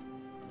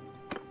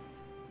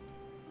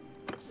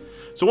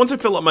 So once I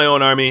fill up my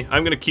own army,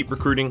 I'm going to keep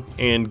recruiting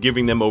and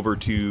giving them over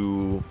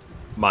to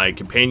my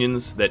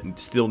companions that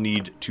still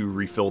need to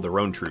refill their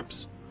own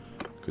troops.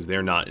 Because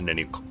they're not in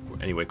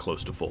any way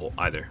close to full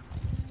either.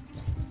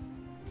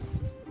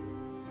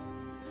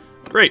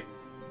 Great.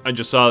 I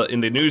just saw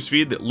in the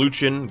newsfeed that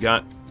Lucian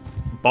got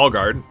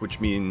Ballguard, which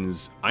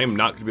means I am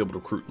not going to be able to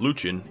recruit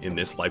Lucian in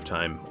this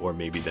lifetime or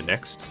maybe the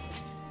next.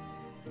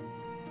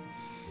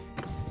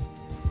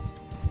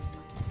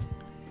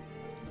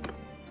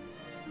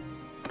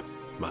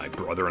 My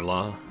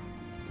brother-in-law.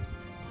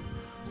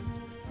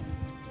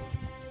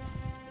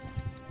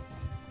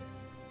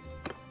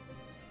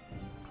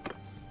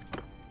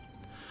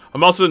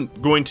 I'm also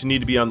going to need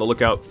to be on the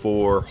lookout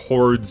for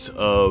hordes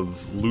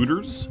of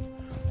looters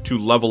to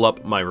level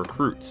up my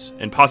recruits,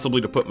 and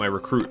possibly to put my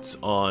recruits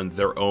on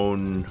their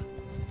own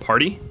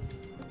party,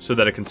 so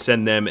that I can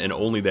send them and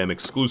only them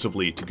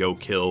exclusively to go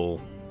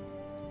kill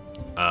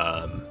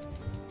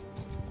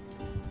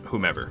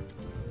whomever.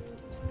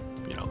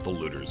 You know, the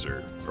looters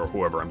or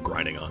whoever I'm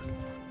grinding on.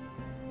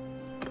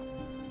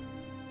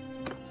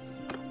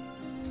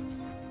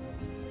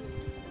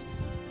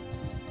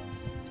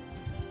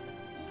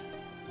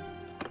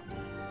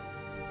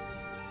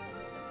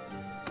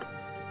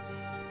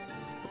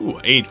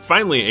 Ooh,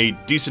 finally a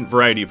decent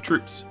variety of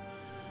troops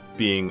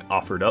being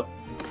offered up.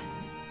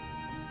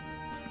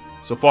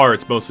 So far,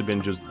 it's mostly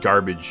been just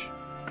garbage.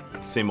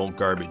 Same old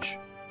garbage.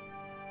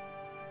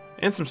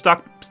 And some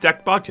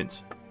stacked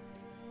bodkins.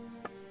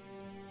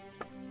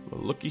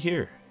 Well, looky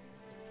here.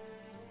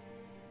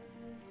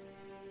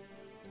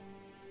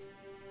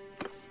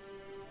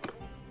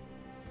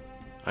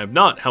 I have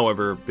not,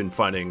 however, been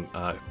finding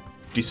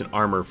decent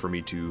armor for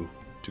me to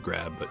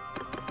grab, but...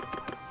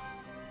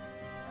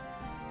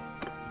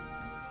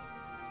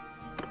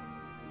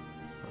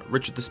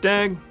 Richard the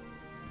Stag.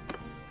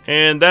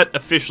 And that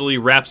officially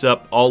wraps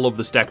up all of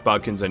the stacked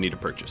bodkins I need to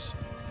purchase.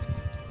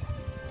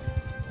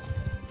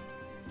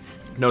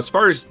 Now, as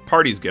far as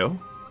parties go,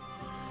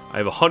 I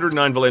have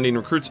 109 Vlandian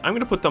recruits. I'm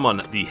going to put them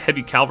on the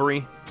heavy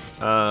cavalry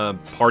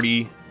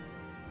party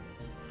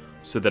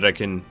so that I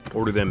can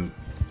order them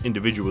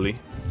individually.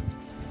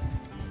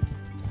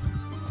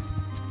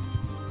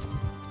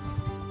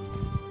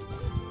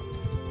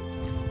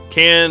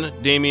 Can,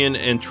 Damien,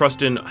 and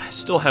Trustin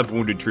still have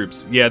wounded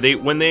troops? Yeah,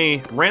 when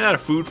they ran out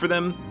of food for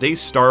them, they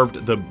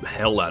starved the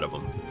hell out of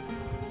them.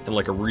 In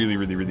like a really,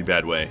 really, really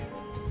bad way.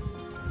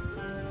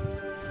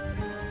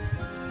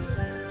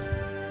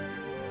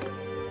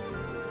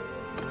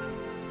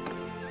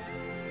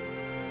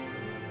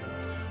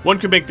 One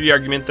could make the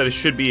argument that I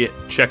should be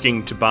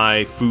checking to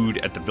buy food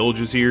at the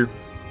villages here.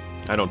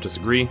 I don't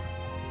disagree.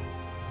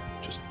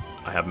 Just,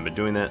 I haven't been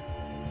doing that.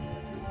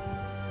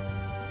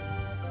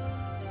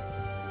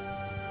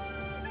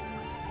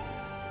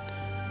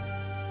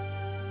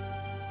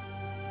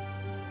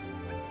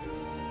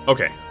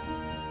 Okay.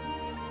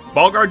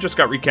 Balgard just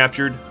got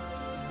recaptured.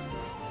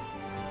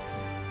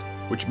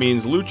 Which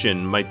means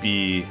Luchin might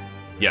be...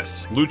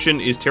 Yes,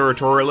 Luchin is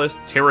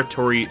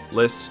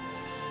territoryless.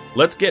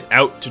 Let's get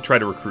out to try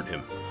to recruit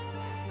him.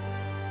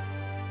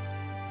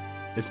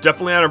 It's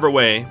definitely out of our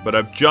way, but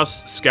I've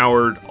just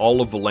scoured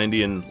all of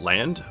Vlandian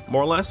land,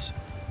 more or less,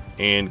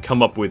 and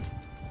come up with...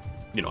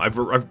 You know,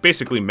 I've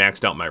basically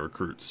maxed out my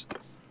recruits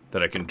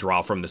that I can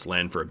draw from this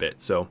land for a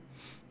bit. So,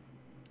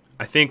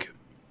 I think...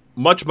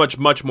 Much, much,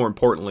 much more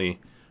importantly,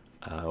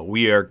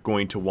 we are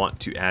going to want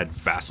to add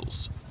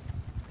vassals.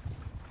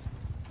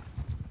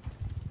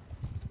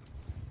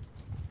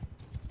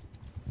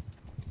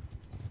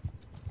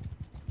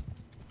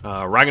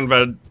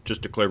 Ragnvad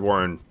just declared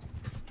war on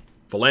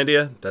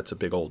Vlandia. That's a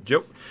big old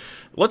joke.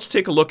 Let's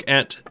take a look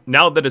at,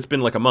 now that it's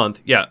been like a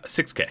month, yeah,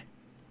 6K.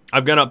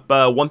 I've gone up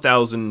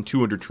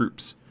 1,200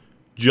 troops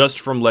just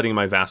from letting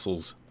my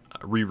vassals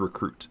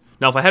re-recruit.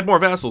 Now, if I had more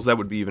vassals, that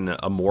would be even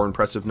a more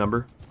impressive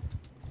number.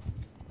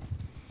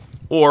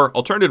 Or,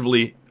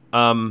 alternatively,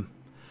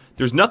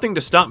 there's nothing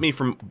to stop me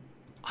from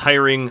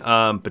hiring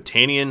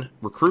Battanian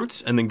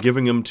recruits and then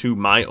giving them to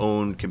my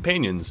own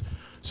companions.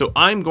 So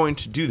I'm going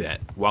to do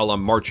that while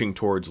I'm marching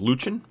towards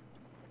Luchin.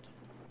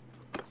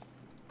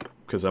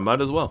 Because I might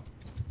as well.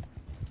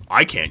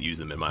 I can't use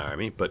them in my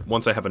army, but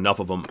once I have enough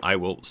of them, I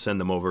will send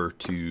them over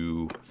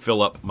to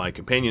fill up my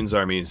companions'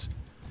 armies.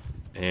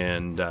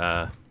 And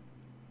there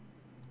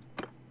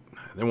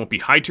won't be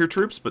high-tier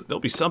troops, but there'll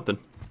be something.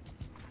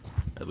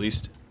 At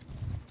least.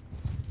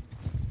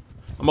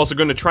 I'm also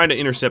going to try to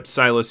intercept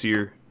Silas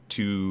here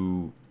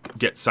to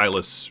get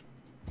Silas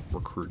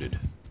recruited.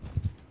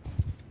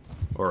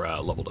 Or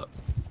leveled up.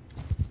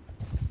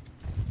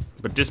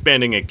 But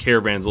disbanding a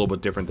caravan is a little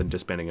bit different than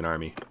disbanding an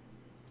army.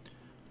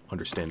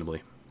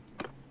 Understandably.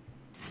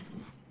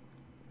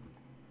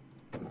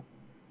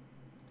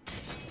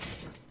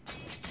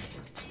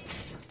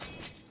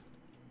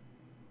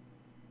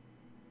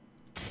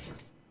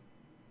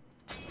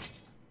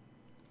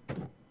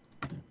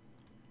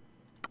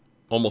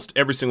 Almost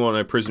every single one of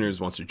my prisoners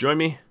wants to join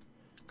me,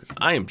 because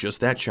I am just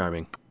that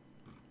charming.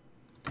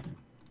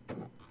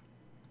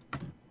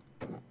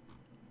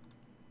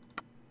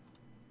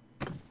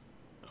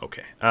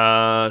 Okay.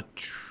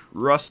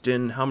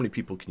 Trustin, how many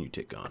people can you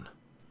take on?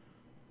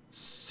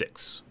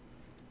 6.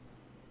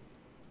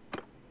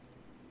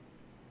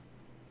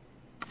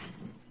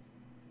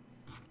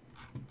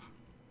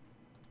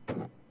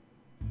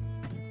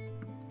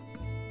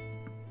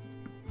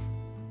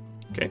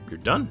 Okay, you're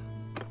done.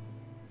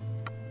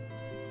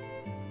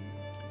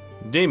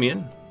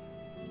 Damien,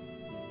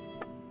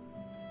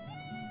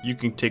 you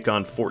can take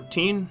on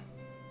 14.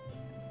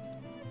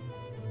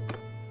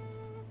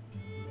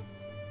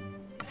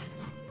 So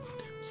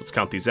let's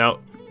count these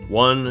out.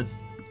 1,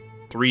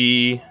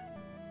 3,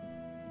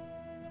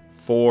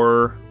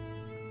 4.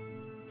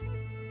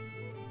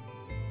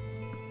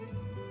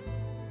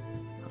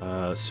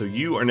 So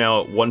you are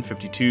now at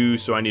 152,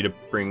 so I need to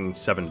bring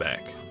 7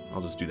 back.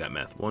 I'll just do that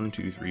math. 1,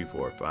 2, 3,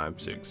 4,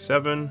 5, 6,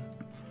 7.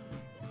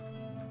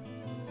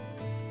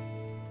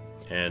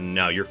 And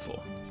now you're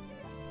full.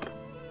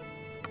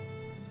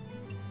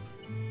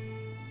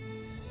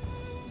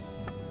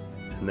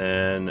 And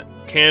then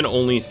can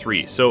only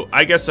 3. So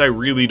I guess I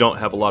really don't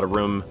have a lot of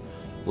room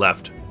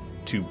left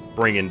to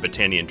bring in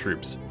Battanian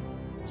troops.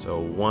 So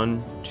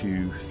 1,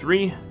 2,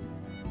 3.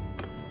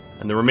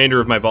 And the remainder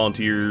of my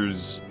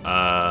volunteers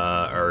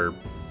are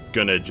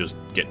gonna just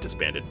get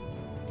disbanded.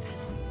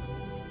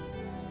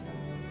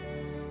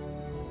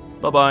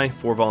 Bye-bye,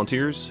 4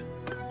 volunteers.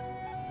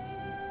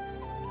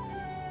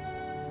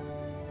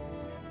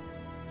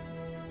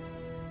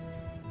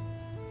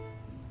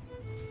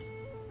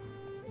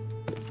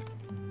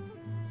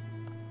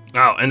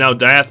 Oh, and now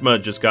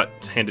Diathma just got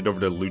handed over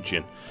to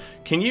Lucian.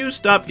 Can you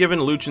stop giving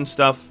Lucian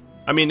stuff?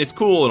 I mean, it's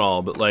cool and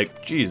all, but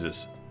like,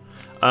 Jesus.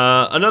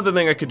 Another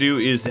thing I could do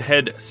is to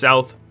head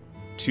south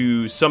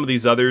to some of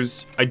these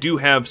others. I do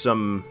have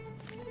some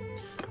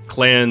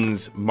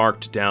clans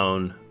marked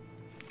down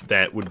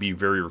that would be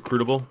very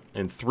recruitable,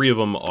 and 3 of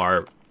them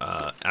are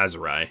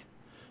Azurai.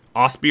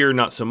 Osbeer,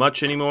 not so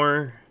much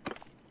anymore.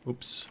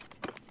 Oops.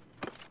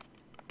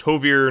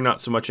 Tovir, not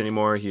so much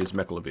anymore. He is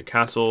Mekalovia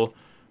Castle.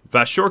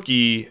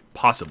 Vashorki,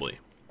 possibly.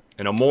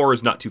 And Amor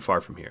is not too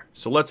far from here.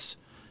 So let's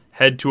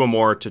head to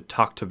Amor to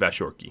talk to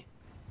Vashorki.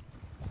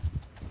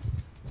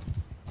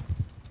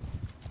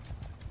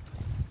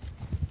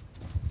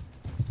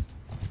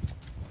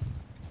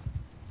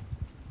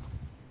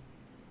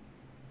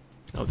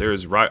 Oh,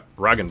 there's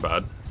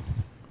Ragenbad.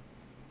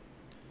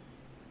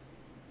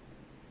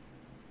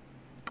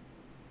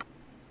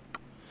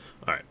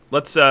 All right,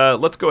 let's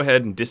go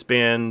ahead and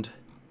disband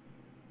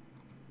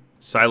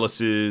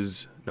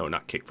Silas's. No,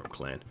 not kick from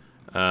clan.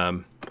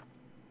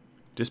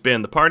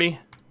 Disband the party.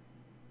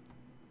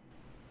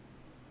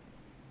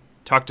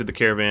 Talk to the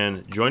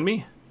caravan. Join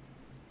me.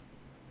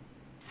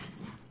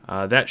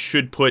 That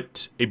should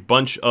put a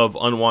bunch of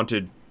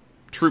unwanted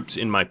troops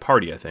in my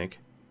party, I think.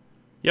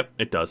 Yep,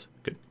 it does.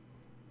 Good.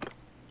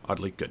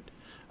 Oddly good.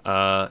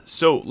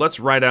 So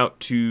let's ride out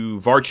to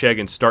Varcheg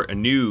and start a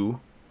new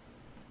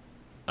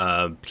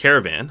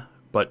caravan.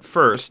 But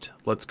first,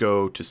 let's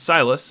go to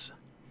Silas.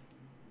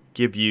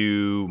 Give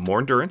you more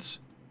endurance.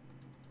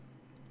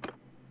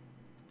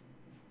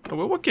 Oh,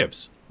 well, what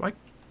gives? Why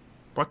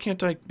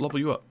can't I level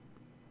you up?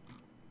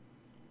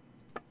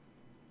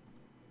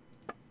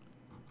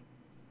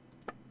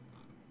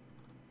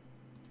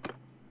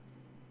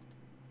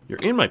 You're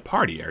in my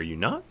party, are you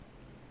not?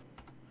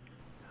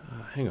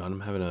 Hang on,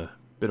 I'm having a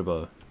bit of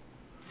a...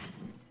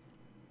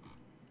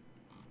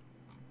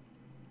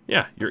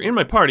 Yeah, you're in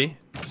my party,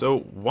 so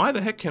why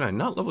the heck can I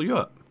not level you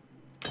up?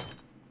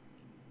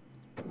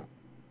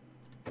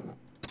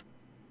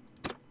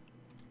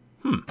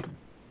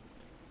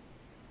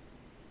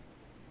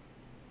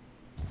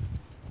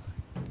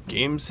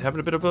 Game's having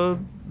a bit of a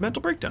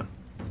mental breakdown.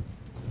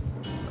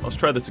 Let's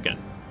try this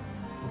again.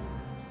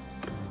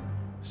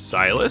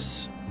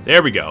 Silas.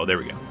 There we go, there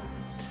we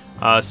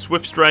go.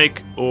 Swift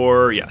Strike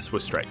or, yeah,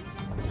 Swift Strike.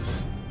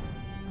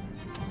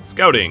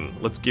 Scouting.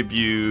 Let's give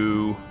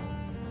you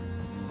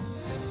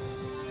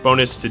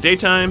bonus to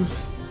daytime.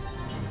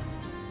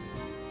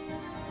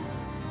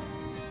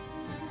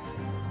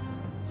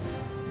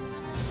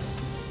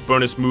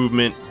 Bonus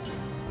movement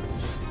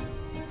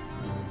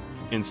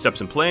in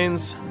steppes and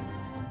plains.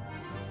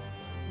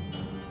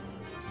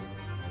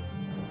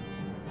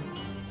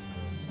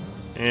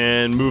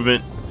 And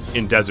movement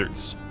in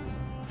deserts.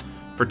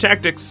 For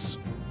tactics,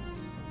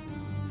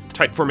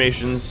 tight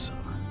formations,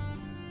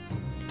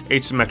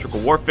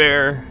 asymmetrical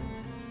warfare,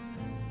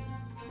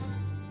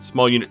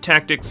 small unit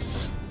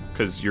tactics,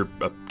 because you're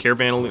a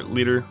caravan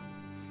leader,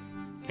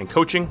 and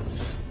coaching.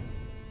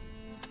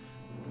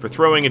 For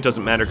throwing, it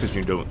doesn't matter because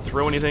you don't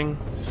throw anything.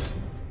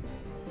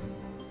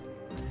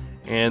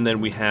 And then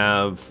we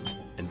have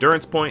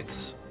endurance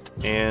points,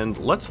 and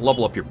let's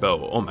level up your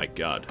bow. Oh my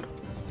god.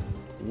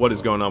 What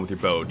is going on with your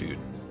bow, dude?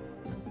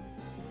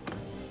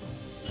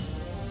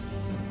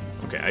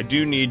 Okay, I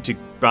do need to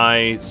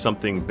buy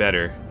something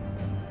better,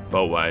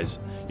 bow-wise.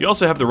 You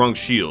also have the wrong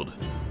shield.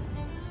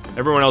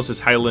 Everyone else is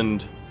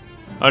Highland...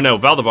 Oh no,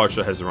 Val de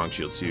Varsha has the wrong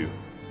shield too.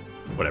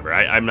 Whatever,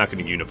 I'm not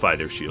going to unify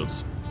their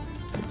shields.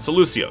 So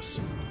Lucios.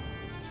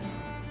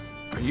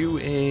 Are you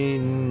a...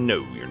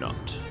 No, you're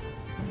not.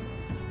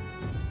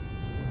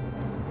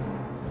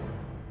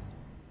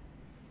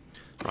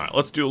 Alright,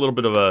 let's do a little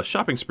bit of a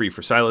shopping spree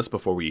for Silas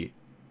before we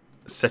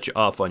set you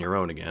off on your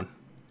own again.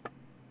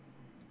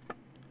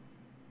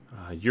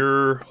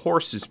 Your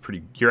horse is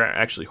pretty... Your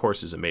actually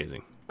horse is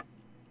amazing.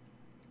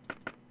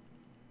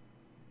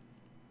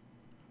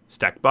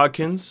 Stacked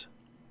bodkins.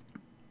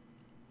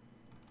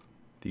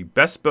 The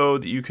best bow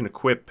that you can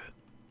equip...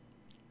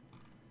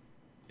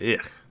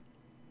 Ugh.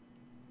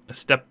 A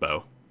step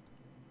bow.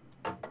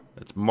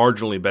 That's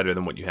marginally better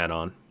than what you had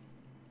on.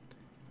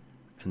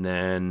 And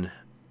then...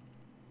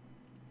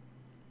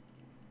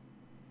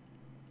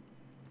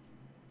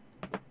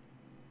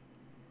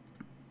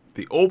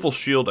 The oval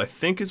shield, I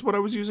think, is what I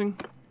was using.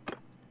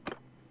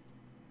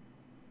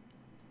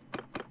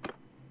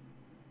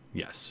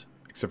 Yes.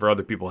 Except for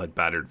other people had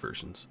battered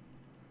versions.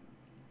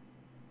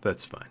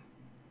 That's fine.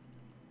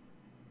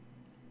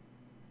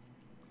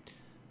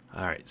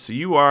 Alright, so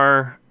you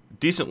are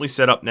decently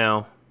set up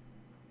now.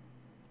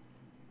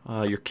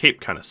 Your cape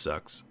kind of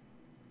sucks.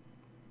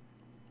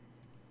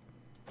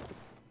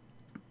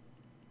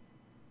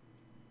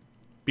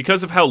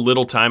 Because of how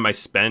little time I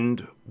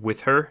spend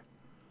with her,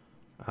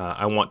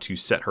 I want to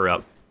set her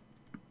up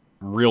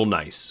real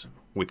nice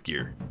with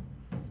gear.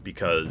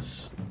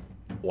 Because,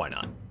 why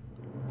not?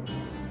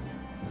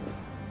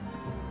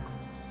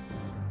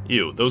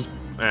 Ew, those,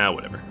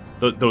 whatever.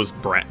 Those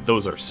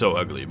are so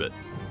ugly, but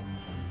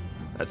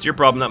that's your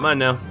problem, not mine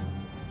now.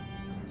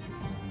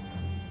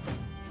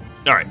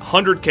 Alright,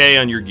 100k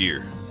on your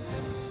gear.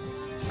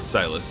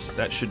 Silas,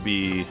 that should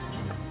make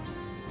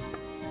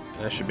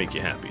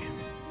you happy.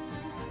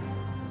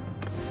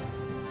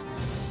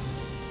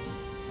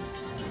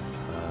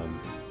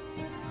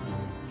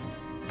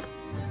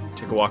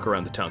 Take a walk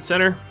around the town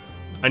center.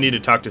 I need to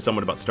talk to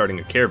someone about starting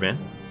a caravan.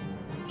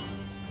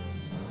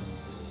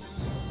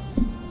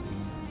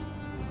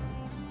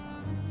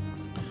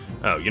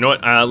 Oh, you know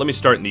what? Let me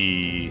start in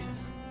the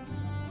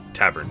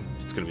tavern.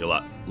 It's going to be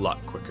a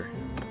lot quicker.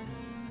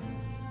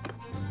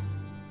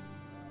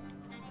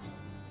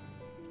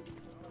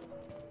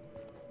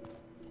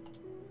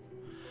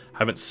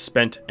 Haven't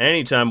spent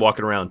any time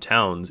walking around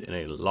towns in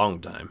a long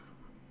time.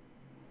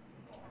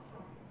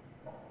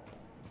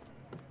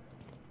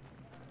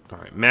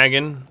 Alright,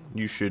 Magan,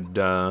 you should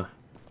allow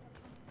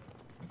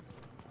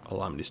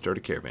me to start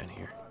a caravan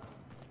here.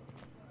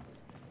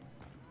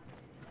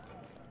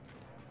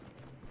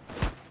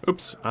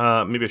 Oops,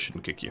 maybe I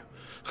shouldn't kick you.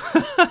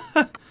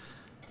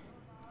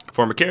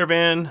 Form a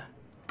caravan.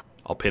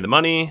 I'll pay the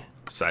money.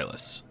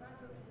 Silas.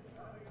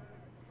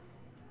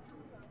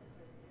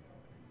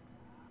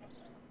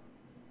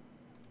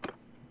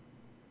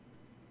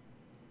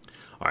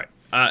 Alright,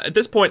 at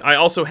this point I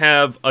also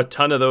have a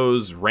ton of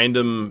those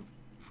random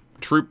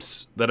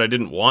troops that I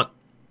didn't want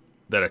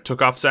that I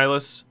took off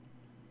Silas.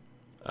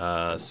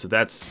 So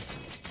that's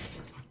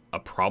a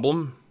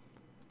problem.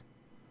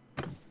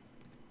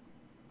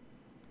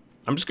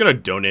 I'm just gonna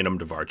donate them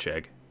to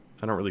Varcheg.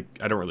 I don't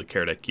really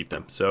care to keep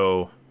them.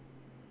 So,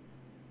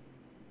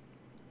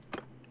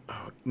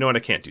 oh, no, I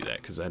can't do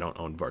that because I don't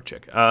own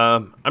Varcheg.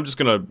 I'm just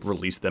gonna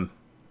release them.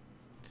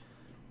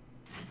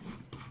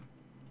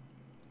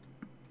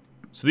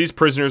 So these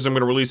prisoners I'm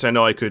gonna release. I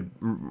know I could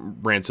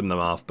ransom them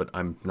off, but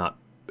I'm not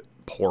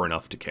poor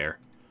enough to care.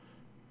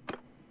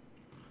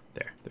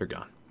 There, they're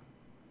gone.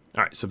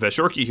 All right, so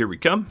Veshorki, here we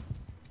come.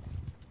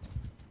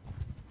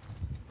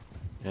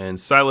 And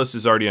Silas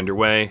is already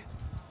underway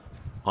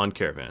on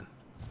caravan.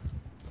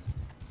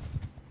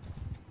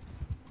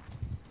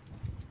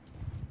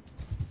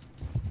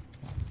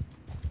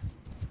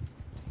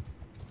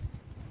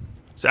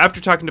 So after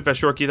talking to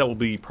Veshorki, that will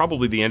be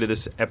probably the end of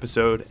this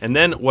episode. And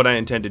then what I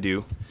intend to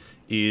do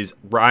is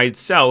ride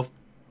south.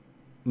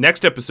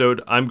 Next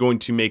episode, I'm going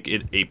to make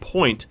it a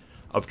point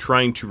of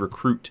trying to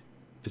recruit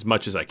as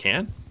much as I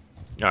can.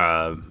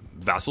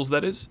 Vassals,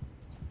 that is.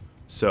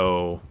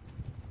 So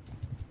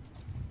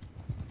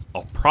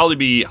I'll probably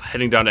be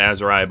heading down to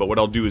Azariah, but what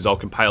I'll do is I'll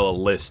compile a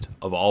list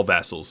of all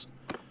vassals.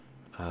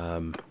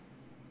 So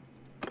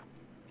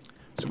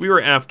we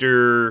were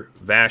after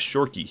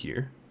Vashorki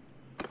here,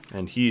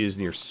 and he is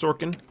near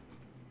Sorkin.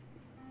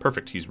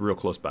 Perfect, he's real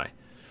close by.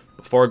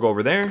 Before I go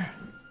over there...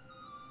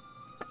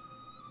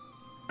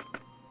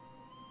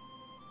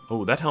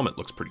 Oh, that helmet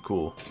looks pretty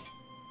cool.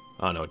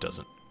 Oh, no, it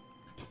doesn't.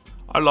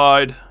 I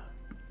lied.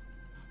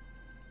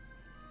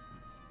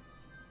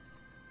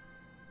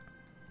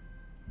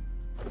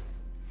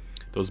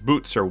 Those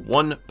boots are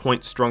 1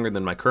 point stronger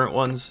than my current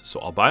ones, so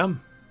I'll buy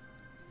them.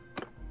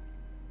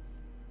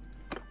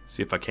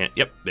 See if I can't...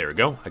 Yep, there we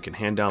go. I can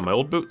hand down my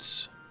old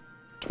boots.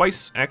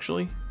 Twice,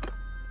 actually.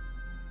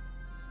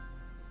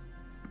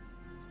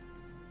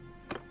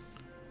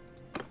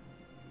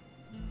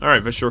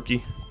 Alright,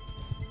 Veshorki.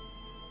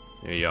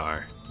 There you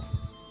are.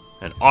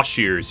 And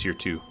Oshir is here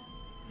too.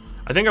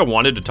 I think I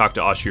wanted to talk to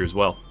Oshir as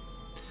well.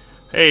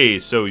 Hey,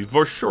 so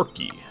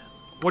Veshorki,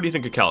 what do you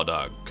think of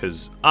Caladog?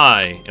 Because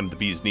I am the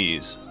bee's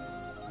knees.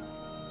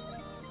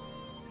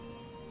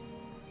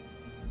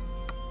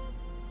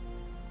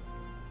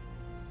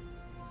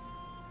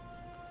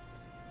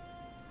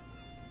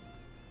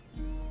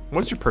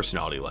 What's your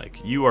personality like?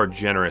 You are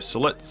generous,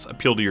 so let's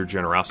appeal to your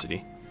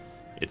generosity.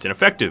 It's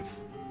ineffective.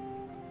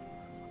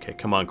 Okay,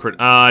 come on,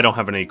 I don't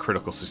have any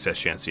critical success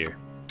chance here.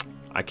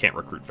 I can't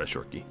recruit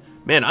Veshorki.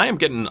 Man, I am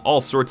getting all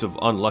sorts of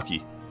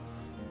unlucky.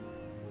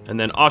 And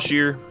then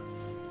Oshir.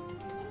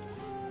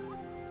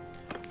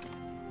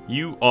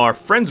 You are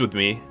friends with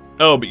me.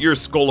 Oh, but you're a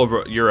skull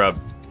over. You're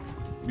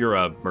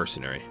a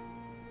mercenary.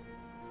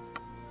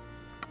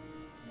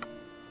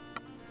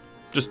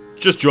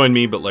 Just join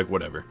me, but like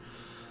whatever.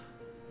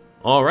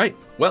 All right.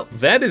 Well,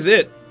 that is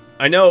it.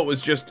 I know it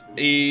was just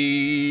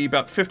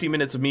about 50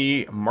 minutes of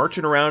me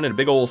marching around in a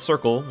big old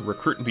circle,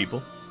 recruiting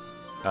people.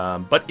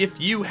 But if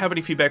you have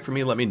any feedback for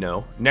me, let me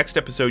know. Next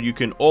episode, you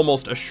can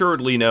almost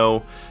assuredly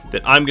know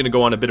that I'm going to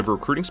go on a bit of a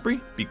recruiting spree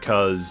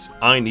because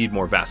I need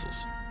more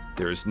vassals.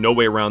 There's no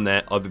way around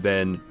that other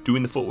than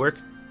doing the footwork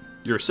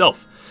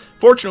yourself.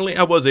 Fortunately,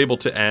 I was able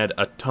to add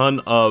a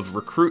ton of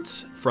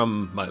recruits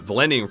from my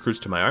Vlandian recruits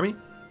to my army.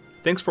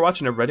 Thanks for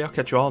watching, everybody. I'll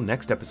catch you all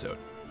next episode.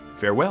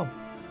 Farewell.